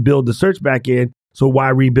to build the search back end. So why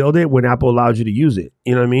rebuild it when Apple allows you to use it?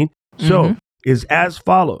 You know what I mean? Mm-hmm. So it's as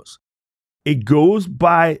follows. It goes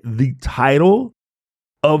by the title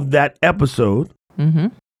of that episode,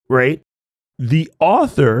 right? The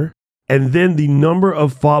author, and then the number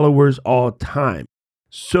of followers all time.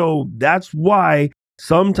 So that's why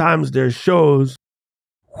sometimes there's shows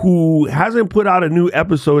who hasn't put out a new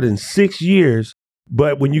episode in 6 years,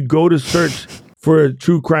 but when you go to search for a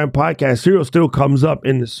true crime podcast, Serial still comes up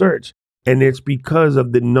in the search. And it's because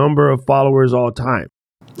of the number of followers all time,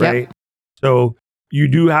 right? Yep. So you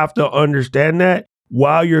do have to understand that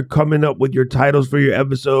while you're coming up with your titles for your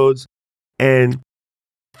episodes, and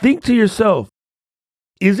think to yourself,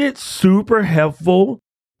 is it super helpful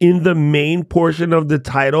in the main portion of the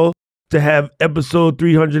title to have episode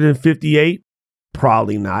 358?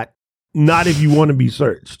 Probably not. Not if you want to be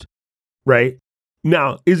searched, right?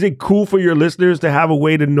 Now, is it cool for your listeners to have a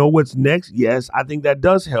way to know what's next? Yes, I think that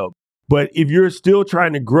does help. But if you're still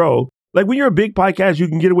trying to grow, like when you're a big podcast, you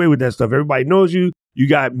can get away with that stuff. Everybody knows you. You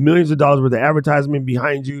got millions of dollars worth of advertisement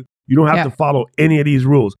behind you. You don't have to follow any of these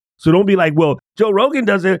rules. So don't be like, well, Joe Rogan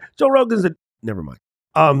does it. Joe Rogan's a, never mind.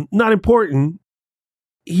 Not important.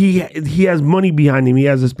 He has money behind him. He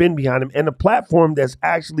has a spin behind him and a platform that's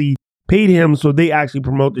actually paid him, so they actually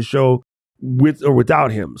promote the show with or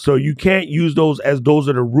without him. So you can't use those as those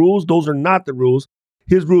are the rules. Those are not the rules.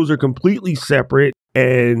 His rules are completely separate,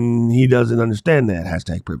 and he doesn't understand that.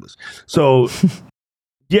 Hashtag privilege. So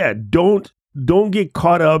yeah, don't get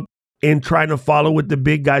caught up in trying to follow what the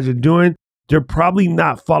big guys are doing. They're probably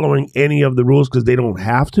not following any of the rules because they don't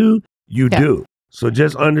have to. You do. So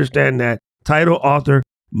just understand that title, author,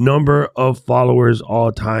 number of followers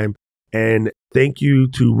all time. And thank you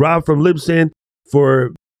to Rob from Libsyn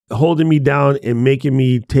for holding me down and making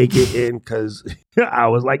me take it in, because I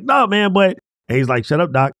was like, no, man, but, and he's like, shut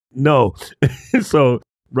up, doc. No. So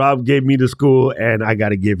Rob gave me the school, and I got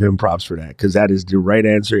to give him props for that, because that is the right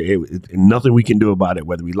answer. Nothing we can do about it,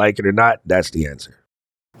 whether we like it or not. That's the answer.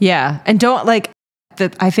 Yeah. And don't like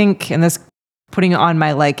that. I think, and this putting on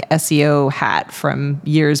my like SEO hat from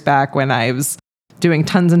years back when I was doing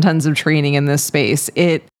tons and tons of training in this space,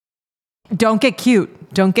 don't get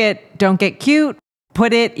cute. Don't get cute.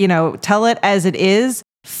 Put it, tell it as it is.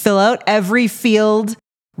 Fill out every field.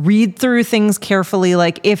 Read through things carefully.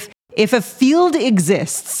 Like if a field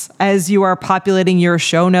exists as you are populating your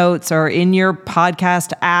show notes or in your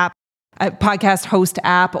podcast app, podcast host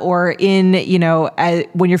app, or in,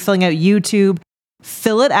 when you're filling out YouTube,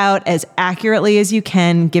 fill it out as accurately as you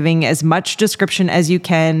can, giving as much description as you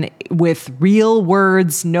can with real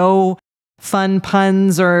words, no fun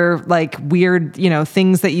puns or like weird,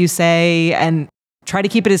 things that you say, and try to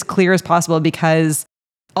keep it as clear as possible, because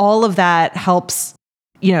all of that helps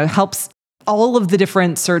all of the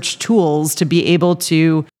different search tools to be able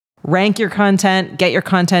to rank your content, get your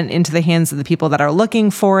content into the hands of the people that are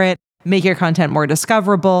looking for it, make your content more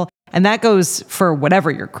discoverable. And that goes for whatever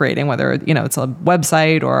you're creating, whether, it's a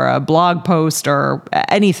website or a blog post or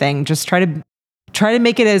anything. Just try to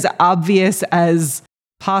make it as obvious as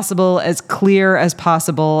possible, as clear as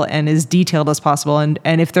possible, and as detailed as possible. And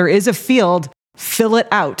if there is a field, fill it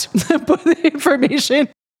out. Put the information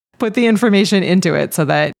into it so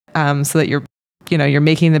that you're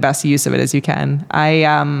making the best use of it as you can.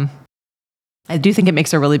 I do think it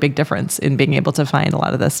makes a really big difference in being able to find a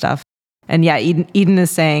lot of this stuff. And yeah, Eden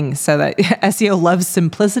is saying so that SEO loves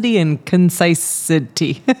simplicity and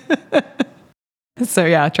concisity. So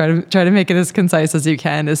yeah, try to make it as concise as you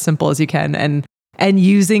can, as simple as you can, and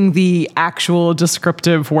using the actual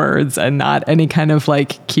descriptive words and not any kind of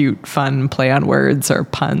like cute, fun play on words or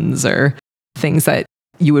puns or things that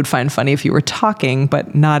you would find funny if you were talking,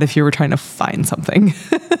 but not if you were trying to find something.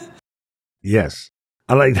 Yes.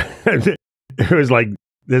 I like that. It was like,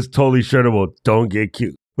 this totally shirtable. Don't get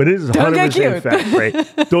cute. But it is 100% fact, right?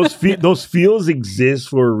 Those feels exist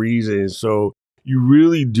for a reason. So you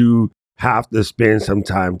really do have to spend some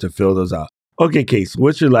time to fill those out. Okay, Case,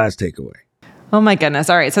 what's your last takeaway? Oh my goodness.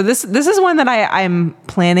 All right. So this is one that I'm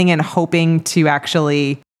planning and hoping to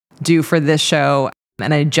actually do for this show.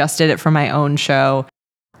 And I just did it for my own show.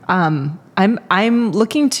 I'm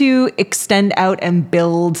looking to extend out and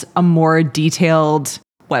build a more detailed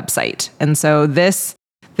website. And so this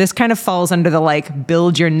kind of falls under the like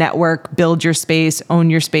build your network, build your space, own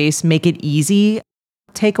your space, make it easy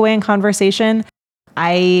takeaway and conversation.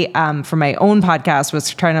 I for my own podcast was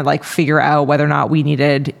trying to like figure out whether or not we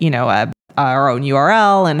needed, our own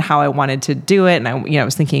URL and how I wanted to do it. And I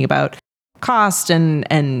was thinking about cost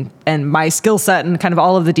and my skill set and kind of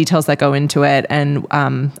all of the details that go into it. And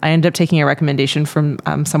I ended up taking a recommendation from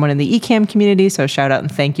someone in the Ecamm community. So shout out and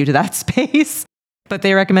thank you to that space. But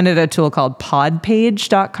they recommended a tool called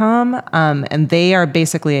podpage.com. And they are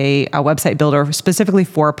basically a website builder specifically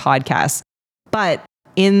for podcasts. But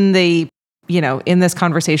in this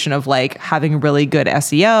conversation of like having really good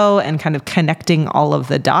SEO and kind of connecting all of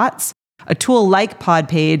the dots, a tool like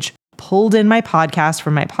Podpage pulled in my podcast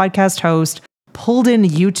from my podcast host, pulled in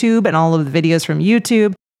YouTube and all of the videos from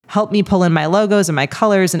YouTube, helped me pull in my logos and my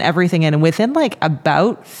colors and everything. And within like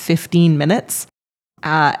about 15 minutes,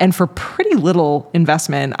 and for pretty little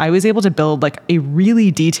investment, I was able to build like a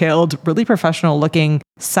really detailed, really professional looking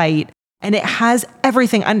site. And it has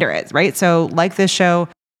everything under it, right? So like this show,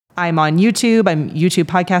 I'm on YouTube, I'm YouTube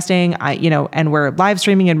podcasting, and we're live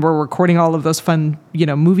streaming and we're recording all of those fun,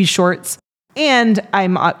 movie shorts. And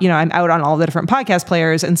I'm out on all the different podcast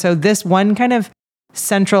players. And so this one kind of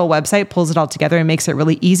central website pulls it all together and makes it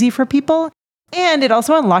really easy for people. And it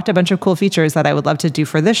also unlocked a bunch of cool features that I would love to do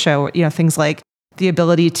for this show. Things like the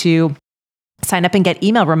ability to sign up and get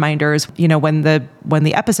email reminders, when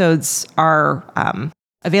the episodes are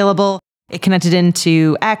available. It connected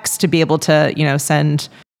into X to be able to, send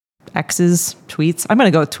X's tweets. I'm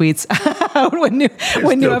going to go with tweets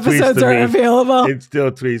when new episodes are available. It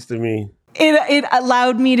still tweets to me. It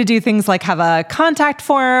allowed me to do things like have a contact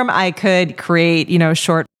form. I could create,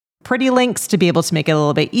 short, pretty links to be able to make it a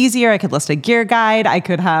little bit easier. I could list a gear guide. I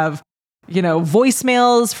could have,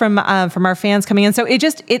 voicemails from our fans coming in. So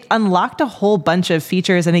it unlocked a whole bunch of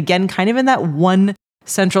features. And again, kind of in that one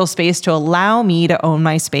central space to allow me to own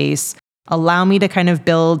my space, allow me to kind of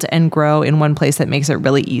build and grow in one place that makes it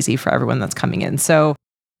really easy for everyone that's coming in. So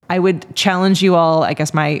I would challenge you all. I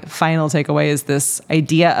guess my final takeaway is this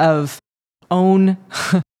idea of own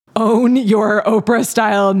your Oprah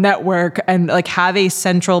style network and like have a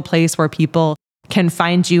central place where people can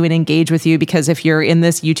find you and engage with you. Because if you're in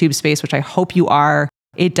this YouTube space, which I hope you are,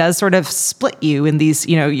 it does sort of split you in these,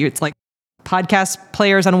 it's like podcast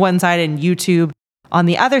players on one side and YouTube on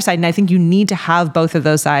the other side. And I think you need to have both of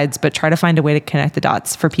those sides, but try to find a way to connect the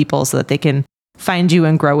dots for people so that they can find you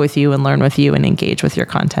and grow with you and learn with you and engage with your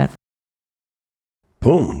content.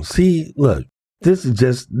 Boom. See, look, these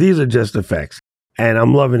are just the facts. And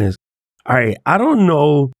I'm loving this. All right. I don't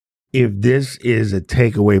know if this is a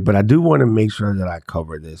takeaway, but I do want to make sure that I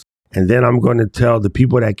cover this. And then I'm going to tell the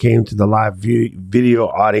people that came to the live video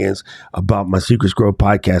audience about my Secrets Grow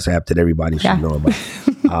podcast app that everybody should know about.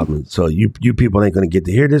 So you people ain't going to get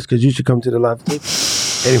to hear this because you should come to the live thing.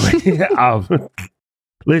 Anyway,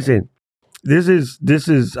 listen, this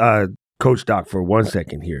is Coach Doc for 1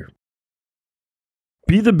 second here.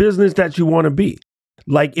 Be the business that you want to be.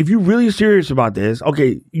 Like, if you're really serious about this,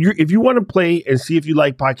 okay, if you want to play and see if you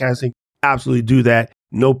like podcasting, absolutely do that.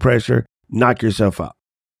 No pressure. Knock yourself out.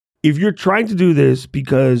 If you're trying to do this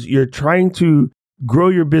because you're trying to grow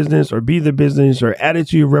your business or be the business or add it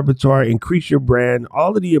to your repertoire, increase your brand,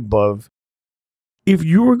 all of the above, if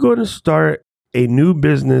you were going to start a new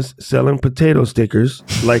business selling potato stickers,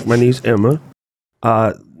 like my niece Emma,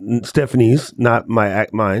 Stephanie's, not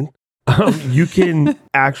mine, you can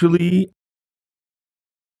actually...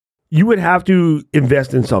 You would have to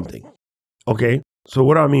invest in something, okay? So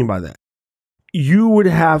what do I mean by that? You would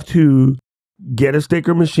have to get a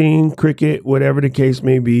sticker machine, Cricut, whatever the case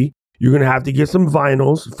may be. You're going to have to get some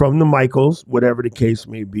vinyls from the Michaels, whatever the case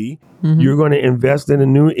may be. You're going to invest in a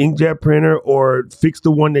new inkjet printer or fix the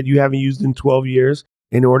one that you haven't used in 12 years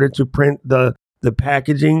in order to print the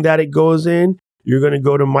packaging that it goes in. You're going to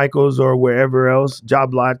go to Michaels or wherever else,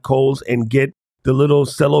 Job Lot, Kohl's, and get the little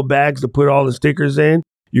cello bags to put all the stickers in.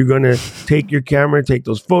 You're going to take your camera, take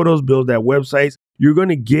those photos, build that website. You're going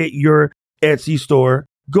to get your Etsy store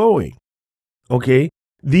going. Okay?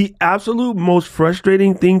 The absolute most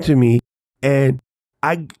frustrating thing to me, and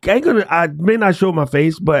I may not show my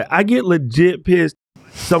face, but I get legit pissed.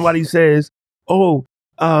 Somebody says, oh,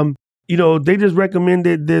 they just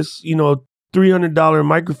recommended this, $300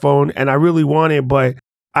 microphone and I really want it, but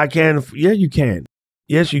I can't. Yeah, you can.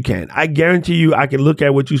 Yes, you can. I guarantee you I can look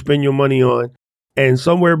at what you spend your money on and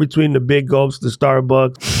somewhere between the big gulps, the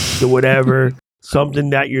Starbucks, the whatever,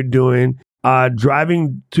 something that you're doing,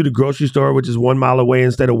 driving to the grocery store, which is 1 mile away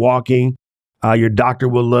instead of walking. Your doctor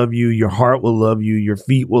will love you. Your heart will love you. Your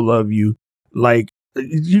feet will love you.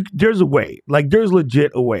 There's a way. There's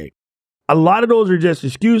legit a way. A lot of those are just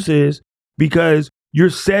excuses because you're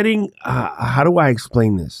setting, how do I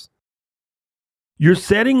explain this? You're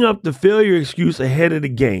setting up the failure excuse ahead of the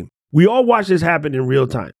game. We all watched this happen in real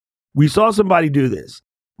time. We saw somebody do this,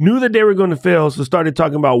 knew that they were going to fail, so started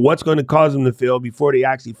talking about what's going to cause them to fail before they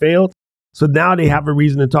actually failed. So now they have a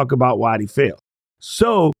reason to talk about why they failed.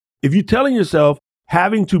 So if you're telling yourself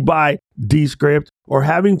having to buy Descript or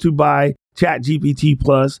having to buy ChatGPT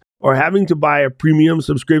Plus or having to buy a premium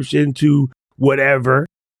subscription to whatever,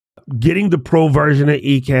 getting the pro version of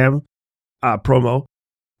Ecamm promo,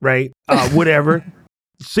 right? Whatever,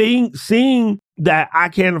 seeing that I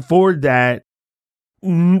can't afford that,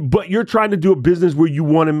 but you're trying to do a business where you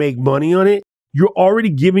want to make money on it, you're already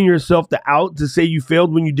giving yourself the out to say you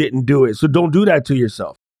failed when you didn't do it. So don't do that to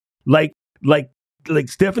yourself. Like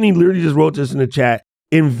Stephanie literally just wrote this in the chat.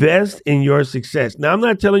 Invest in your success. Now, I'm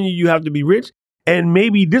not telling you have to be rich, and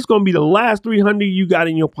maybe this is going to be the last 300 you got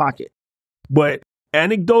in your pocket. But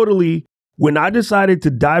anecdotally, when I decided to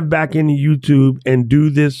dive back into YouTube and do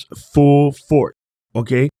this full force,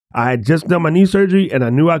 okay, I had just done my knee surgery and I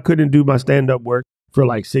knew I couldn't do my stand-up work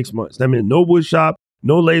for 6 months. That meant no wood shop,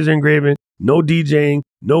 no laser engraving, no DJing,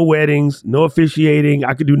 no weddings, no officiating.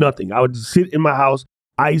 I could do nothing. I would just sit in my house,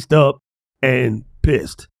 iced up and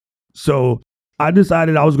pissed. So I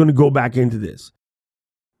decided I was going to go back into this.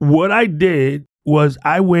 What I did was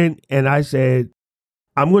I went and I said,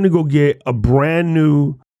 I'm going to go get a brand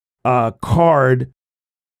new card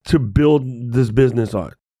to build this business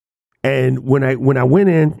on. And when I went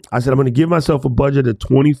in, I said, I'm going to give myself a budget of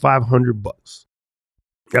 $2,500.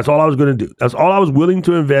 That's all I was going to do. That's all I was willing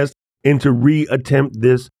to invest into reattempt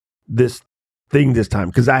this thing this time.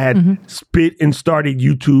 Because I had spit and started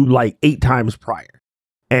YouTube 8 times prior.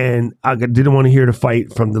 And I didn't want to hear the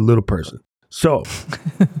fight from the little person. So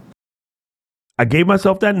I gave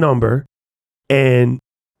myself that number and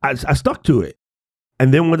I stuck to it.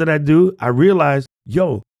 And then what did I do? I realized,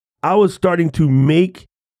 I was starting to make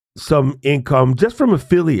some income just from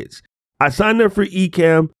affiliates. I signed up for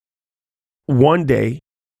Ecamm one day,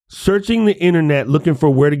 searching the internet, looking for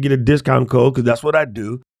where to get a discount code, because that's what I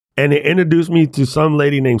do. And it introduced me to some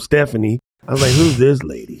lady named Stephanie. I was like, who's this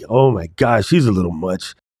lady? Oh my gosh, she's a little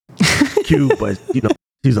much. Cute, but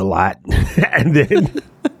she's a lot. And then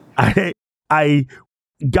I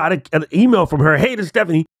got an email from her. Hey, this is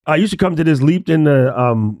Stephanie. You should come to this Leap in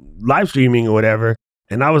the live streaming or whatever.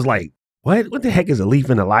 And I was like, what the heck is a Leap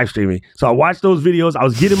in the live streaming? So I watched those videos. I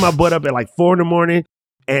was getting my butt up at 4 a.m.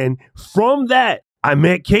 And from that, I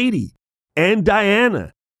met Katie and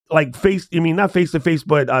Diana. Not face to face,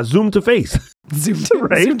 but Zoom to face. Zoom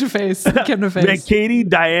to face. Cam to face. Met Katie,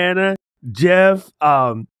 Diana, Jeff,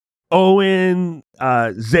 Owen,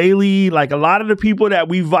 Zaylee, a lot of the people that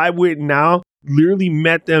we vibe with now, literally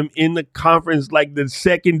met them in the conference the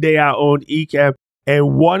second day I owned Ecamm.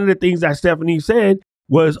 And one of the things that Stephanie said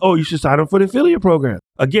was, you should sign up for the affiliate program.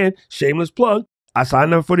 Again, shameless plug. I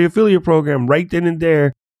signed up for the affiliate program right then and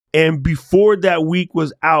there. And before that week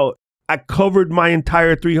was out, I covered my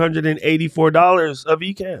entire $384 of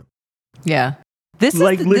Ecamm. Yeah. This is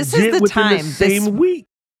the time. The same week.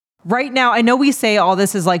 Right now, I know we say all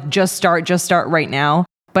this is just start right now.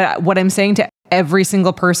 But what I'm saying to every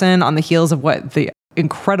single person on the heels of what the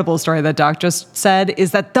incredible story that Doc just said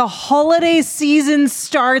is that the holiday season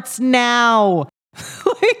starts now.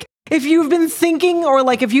 If you've been thinking or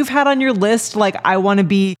if you've had on your list, I want to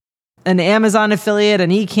be an Amazon affiliate, an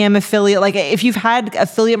Ecamm affiliate, if you've had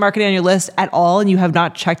affiliate marketing on your list at all and you have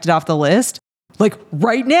not checked it off the list,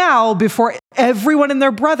 right now, before everyone and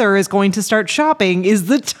their brother is going to start shopping, is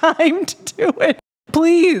the time to do it.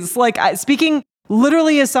 Please. Speaking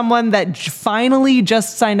literally as someone that finally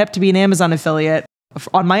just signed up to be an Amazon affiliate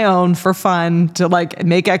on my own for fun to like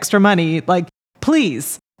make extra money, like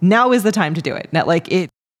please, now is the time to do it. Now, like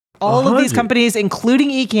all 100. of these companies, including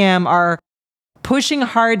Ecamm, are pushing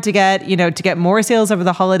hard to get more sales over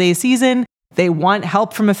the holiday season. They want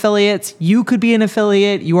help from affiliates. You could be an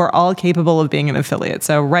affiliate. You are all capable of being an affiliate.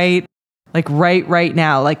 So right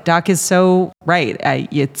now, like Doc is so right.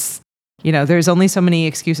 It's, there's only so many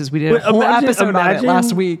excuses. We did a whole episode on it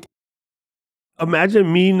last week.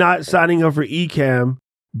 Imagine me not signing up for Ecamm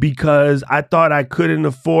because I thought I couldn't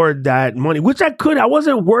afford that money, which I could. I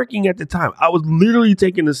wasn't working at the time. I was literally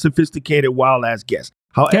taking a sophisticated wild ass guess.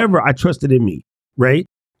 However, I trusted in me, right?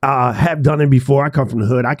 Have done it before. I come from the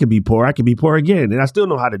hood. I could be poor. I could be poor again. And I still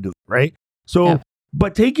know how to do it, right? So,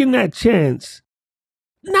 But taking that chance,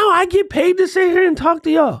 now I get paid to sit here and talk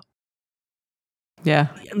to y'all. Yeah.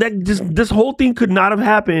 This whole thing could not have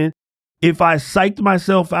happened if I psyched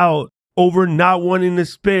myself out over not wanting to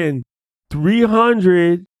spend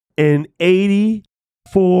 $384.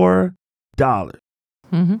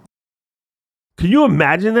 Mm-hmm. Can you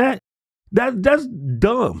imagine that? That's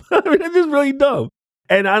dumb. I mean, that's just really dumb.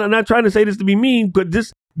 And I'm not trying to say this to be mean, but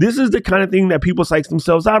this is the kind of thing that people psych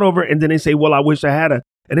themselves out over. And then they say, well, I wish I had a.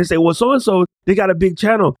 And they say, well, so-and-so, they got a big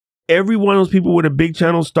channel. Every one of those people with a big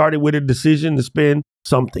channel started with a decision to spend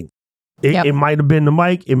something. It might have been the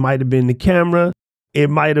mic. It might have been the camera. It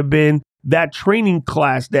might have been that training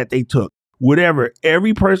class that they took. Whatever.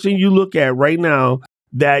 Every person you look at right now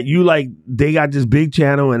that you like, they got this big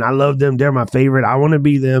channel and I love them. They're my favorite. I want to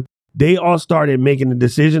be them. They all started making the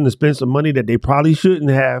decision to spend some money that they probably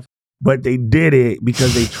shouldn't have, but they did it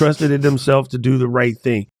because they trusted in themselves to do the right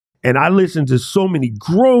thing. And I listen to so many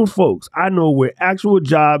grown folks I know with actual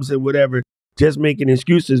jobs and whatever, just making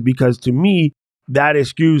excuses because to me, that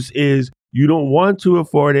excuse is you don't want to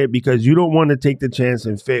afford it because you don't want to take the chance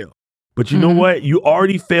and fail. But you know what? You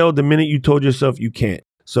already failed the minute you told yourself you can't.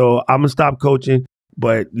 So I'm going to stop coaching.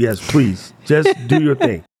 But yes, please, just do your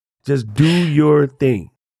thing. Just do your thing.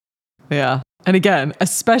 Yeah. And again,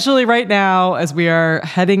 especially right now, as we are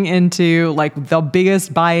heading into like the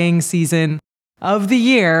biggest buying season of the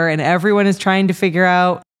year, and everyone is trying to figure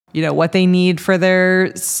out, what they need for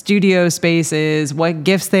their studio spaces, what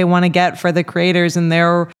gifts they want to get for the creators in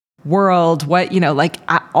their world,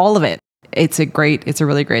 all of it. It's a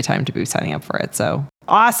really great time to be signing up for it. So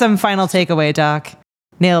awesome final takeaway, Doc.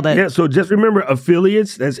 Nailed it. Yeah, so just remember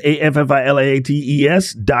affiliates, that's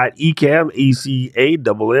AFFILAATES.ecamm,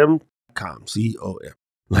 ECAMM.com, COM.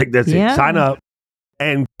 Like that's it. Sign up.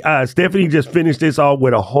 And Stephanie just finished this off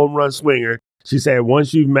with a home run swinger. She said,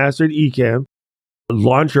 once you've mastered Ecamm,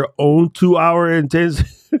 launch your own 2-hour intensive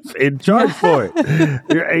and charge for it.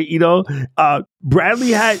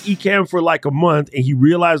 Bradley had Ecamm for like a month and he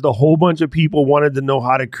realized a whole bunch of people wanted to know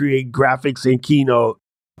how to create graphics in Keynote.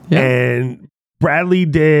 Yeah. And Bradley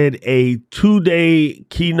did a 2-day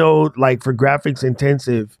Keynote like for graphics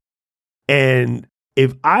intensive. And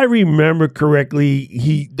if I remember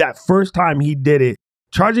correctly, that first time he did it,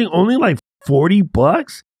 charging only like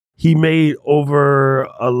 $40, he made over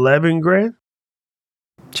 11 grand.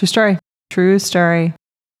 True story.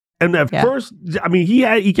 And at first, he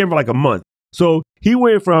had Ecamm for like a month. So he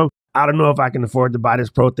went from, I don't know if I can afford to buy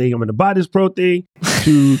this pro thing, I'm going to buy this pro thing,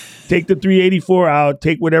 to take the 384 out,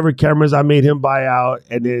 take whatever cameras I made him buy out,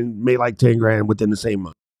 and then made like 10 grand within the same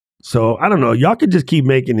month. So I don't know. Y'all could just keep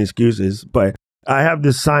making excuses, but I have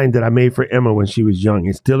this sign that I made for Emma when she was young.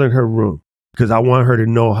 It's still in her room because I want her to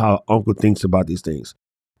know how Uncle thinks about these things.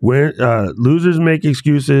 When losers make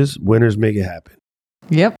excuses, winners make it happen.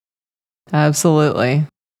 Yep, absolutely.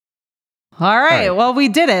 All right. Well, we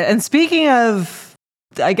did it. And speaking of,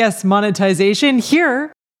 I guess, monetization,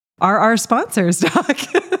 here are our sponsors, Doc.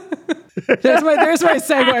 there's my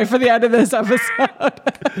segue for the end of this episode.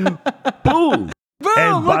 Boom. Boom.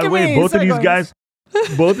 And by the way, both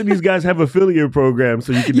of these guys have affiliate programs,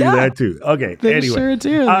 so you can do that too. Okay. They sure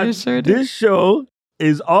do. This show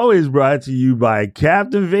is always brought to you by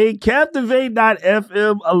Captivate.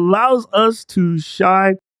 Captivate.fm allows us to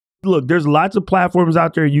shine. Look, there's lots of platforms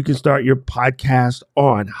out there you can start your podcast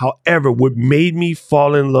on. However, what made me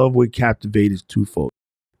fall in love with Captivate is twofold.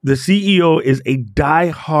 The CEO is a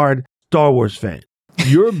diehard Star Wars fan.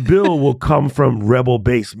 Your bill will come from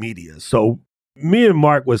Rebel-based media. So me and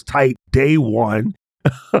Mark was tight day one.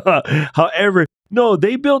 However, no,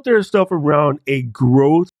 they built their stuff around a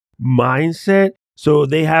growth mindset. So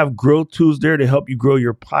they have growth tools there to help you grow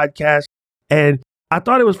your podcast. And I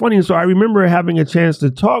thought it was funny. So I remember having a chance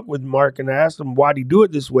to talk with Mark and I asked him why he do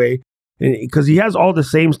it this way. Because he has all the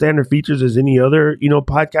same standard features as any other,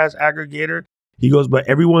 podcast aggregator. He goes, but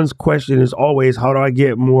everyone's question is always, how do I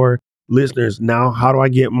get more listeners? Now, how do I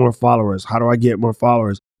get more followers? How do I get more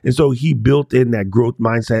followers? And so he built in that growth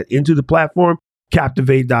mindset into the platform,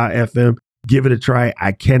 Captivate.fm. Give it a try.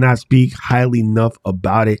 I cannot speak highly enough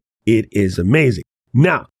about it. It is amazing.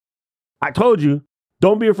 Now, I told you,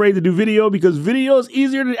 don't be afraid to do video because video is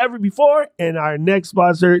easier than ever before. And our next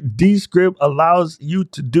sponsor, Descript, allows you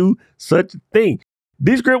to do such a thing.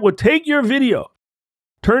 Descript will take your video,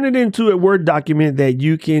 turn it into a Word document that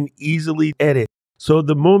you can easily edit. So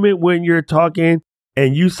the moment when you're talking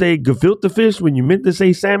and you say gefilte fish when you meant to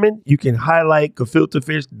say salmon, you can highlight gefilte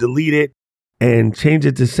fish, delete it, and change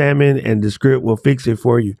it to salmon, and Descript will fix it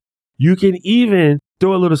for you. You can even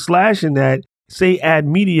throw a little slash in that, say add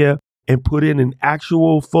media, and put in an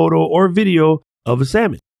actual photo or video of a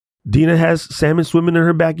salmon. Dina has salmon swimming in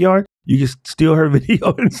her backyard. You can steal her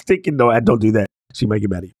video and stick it. No, I don't do that. She might get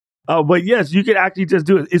mad at you. But yes, you can actually just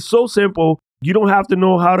do it. It's so simple. You don't have to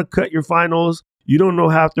know how to cut your finals. You don't know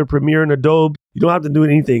how to Premiere in Adobe. You don't have to do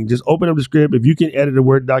anything. Just open up the script. If you can edit a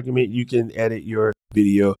Word document, you can edit your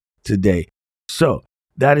video today. So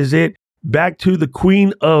that is it. Back to the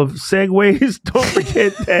queen of segues. Don't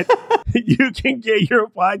forget that you can get your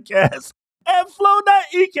podcast at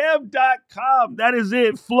flow.ecam.com. That is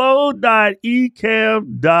it.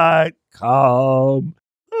 flow.ecam.com.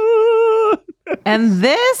 And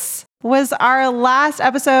this was our last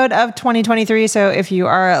episode of 2023. So if you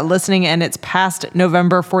are listening and it's past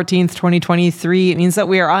November 14th, 2023, it means that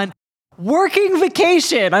we are on working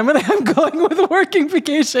vacation. I'm going with working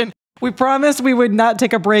vacation. We promised we would not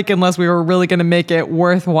take a break unless we were really going to make it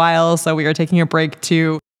worthwhile. So we are taking a break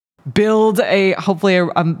to build hopefully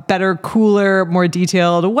a better, cooler, more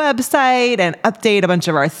detailed website and update a bunch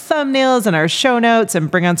of our thumbnails and our show notes and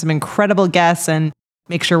bring on some incredible guests and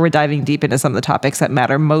make sure we're diving deep into some of the topics that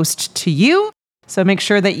matter most to you. So make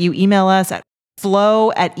sure that you email us at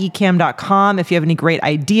flow@ecam.com if you have any great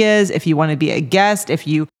ideas, if you want to be a guest, if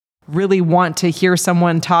you really want to hear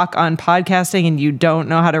someone talk on podcasting and you don't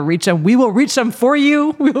know how to reach them, we will reach them for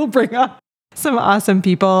you. We will bring on some awesome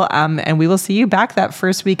people, and we will see you back that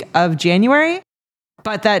first week of January.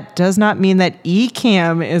 But that does not mean that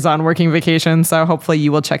Ecamm is on working vacation. So hopefully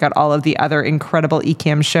you will check out all of the other incredible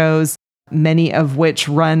Ecamm shows, many of which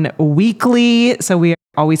run weekly. So we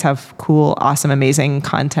always have cool, awesome, amazing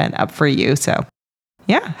content up for you. So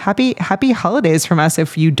yeah, happy holidays from us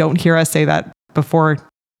if you don't hear us say that before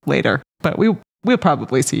later. But we'll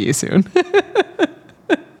probably see you soon.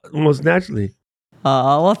 Most naturally.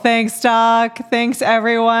 Oh, well, thanks, Doc. Thanks,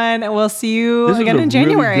 everyone. We'll see you again in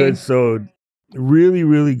January. Really,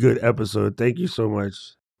 really good episode. Thank you so much.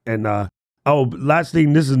 And last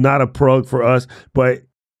thing, this is not a plug for us, but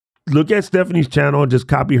look at Stephanie's channel. Just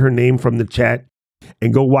copy her name from the chat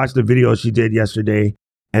and go watch the video she did yesterday.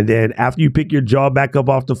 And then after you pick your jaw back up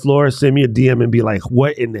off the floor, send me a DM and be like,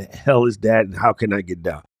 what in the hell is that? And how can I get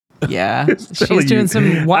down? Yeah, she's doing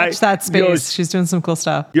some, watch that space. She's doing some cool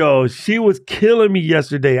stuff. Yo, she was killing me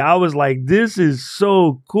yesterday. I was like, this is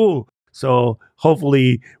so cool. So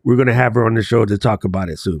hopefully we're going to have her on the show to talk about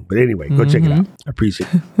it soon. But anyway, go check it out. I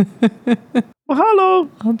appreciate it. Well,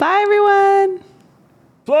 hello. Well, bye, everyone.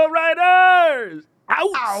 Flow Riders.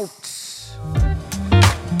 Out.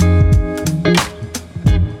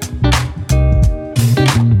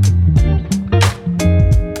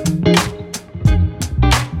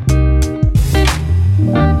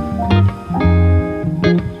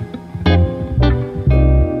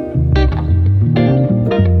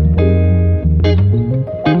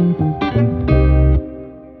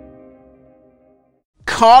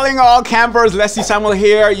 Calling all campers, Leslie Samuel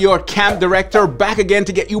here, your camp director, back again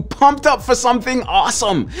to get you pumped up for something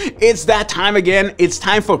awesome. It's that time again. It's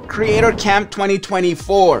time for Creator Camp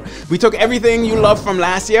 2024. We took everything you loved from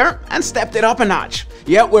last year and stepped it up a notch.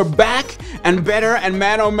 Yeah, we're back and better, and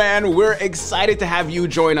man, oh man, we're excited to have you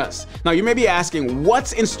join us. Now, you may be asking,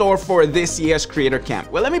 what's in store for this year's Creator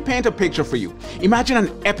Camp? Well, let me paint a picture for you. Imagine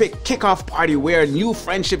an epic kickoff party where new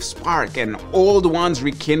friendships spark and old ones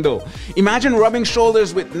rekindle. Imagine rubbing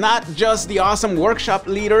shoulders with not just the awesome workshop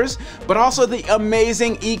leaders, but also the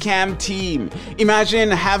amazing Ecamm team. Imagine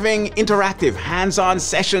having interactive, hands-on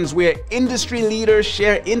sessions where industry leaders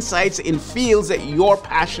share insights in fields that you're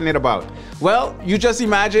passionate about. Well, you just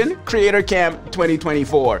imagine Creator Camp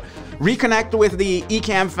 2024. Reconnect with the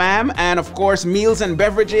Ecamm fam, and of course, meals and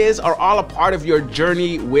beverages are all a part of your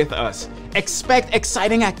journey with us. Expect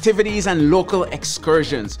exciting activities and local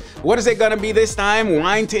excursions. What is it gonna be this time?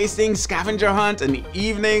 Wine tasting, scavenger hunt, an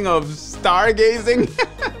evening of stargazing?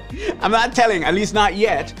 I'm not telling, at least not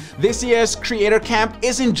yet. This year's Creator Camp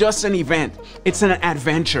isn't just an event, it's an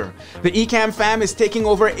adventure. The Ecamm fam is taking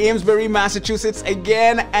over Amesbury, Massachusetts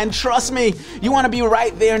again, and trust me, you want to be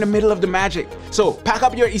right there in the middle of the magic. So pack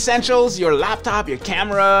up your essentials, your laptop, your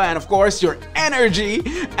camera, and of course your energy,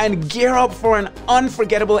 and gear up for an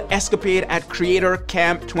unforgettable escapade at Creator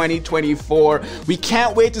Camp 2024. We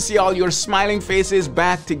can't wait to see all your smiling faces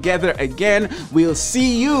back together again. We'll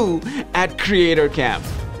see you at Creator Camp.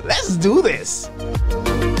 Let's do this!